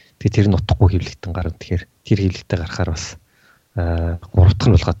 Тэгээ тэр нь утгагүй хэвлэгтэн гарна. Тэгэхээр тэр хэвлэгтээ гарахаар бас 3 дахь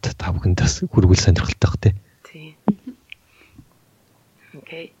нь болгоод та бүхэнд бас хүргүүл сонирхолтой бах тий. Тийм.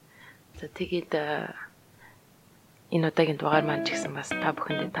 Окей. За тэгээд энэ удаагийн дугаар маань ч гэсэн бас та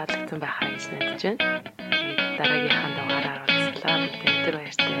бүхэнд таалагдсан байхаа гэж найдаж байна. Тэгээд дараагийнхаа дугаараар уулзлаа. Өнөөдөр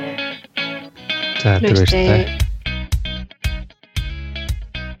баяртай. За баяртай.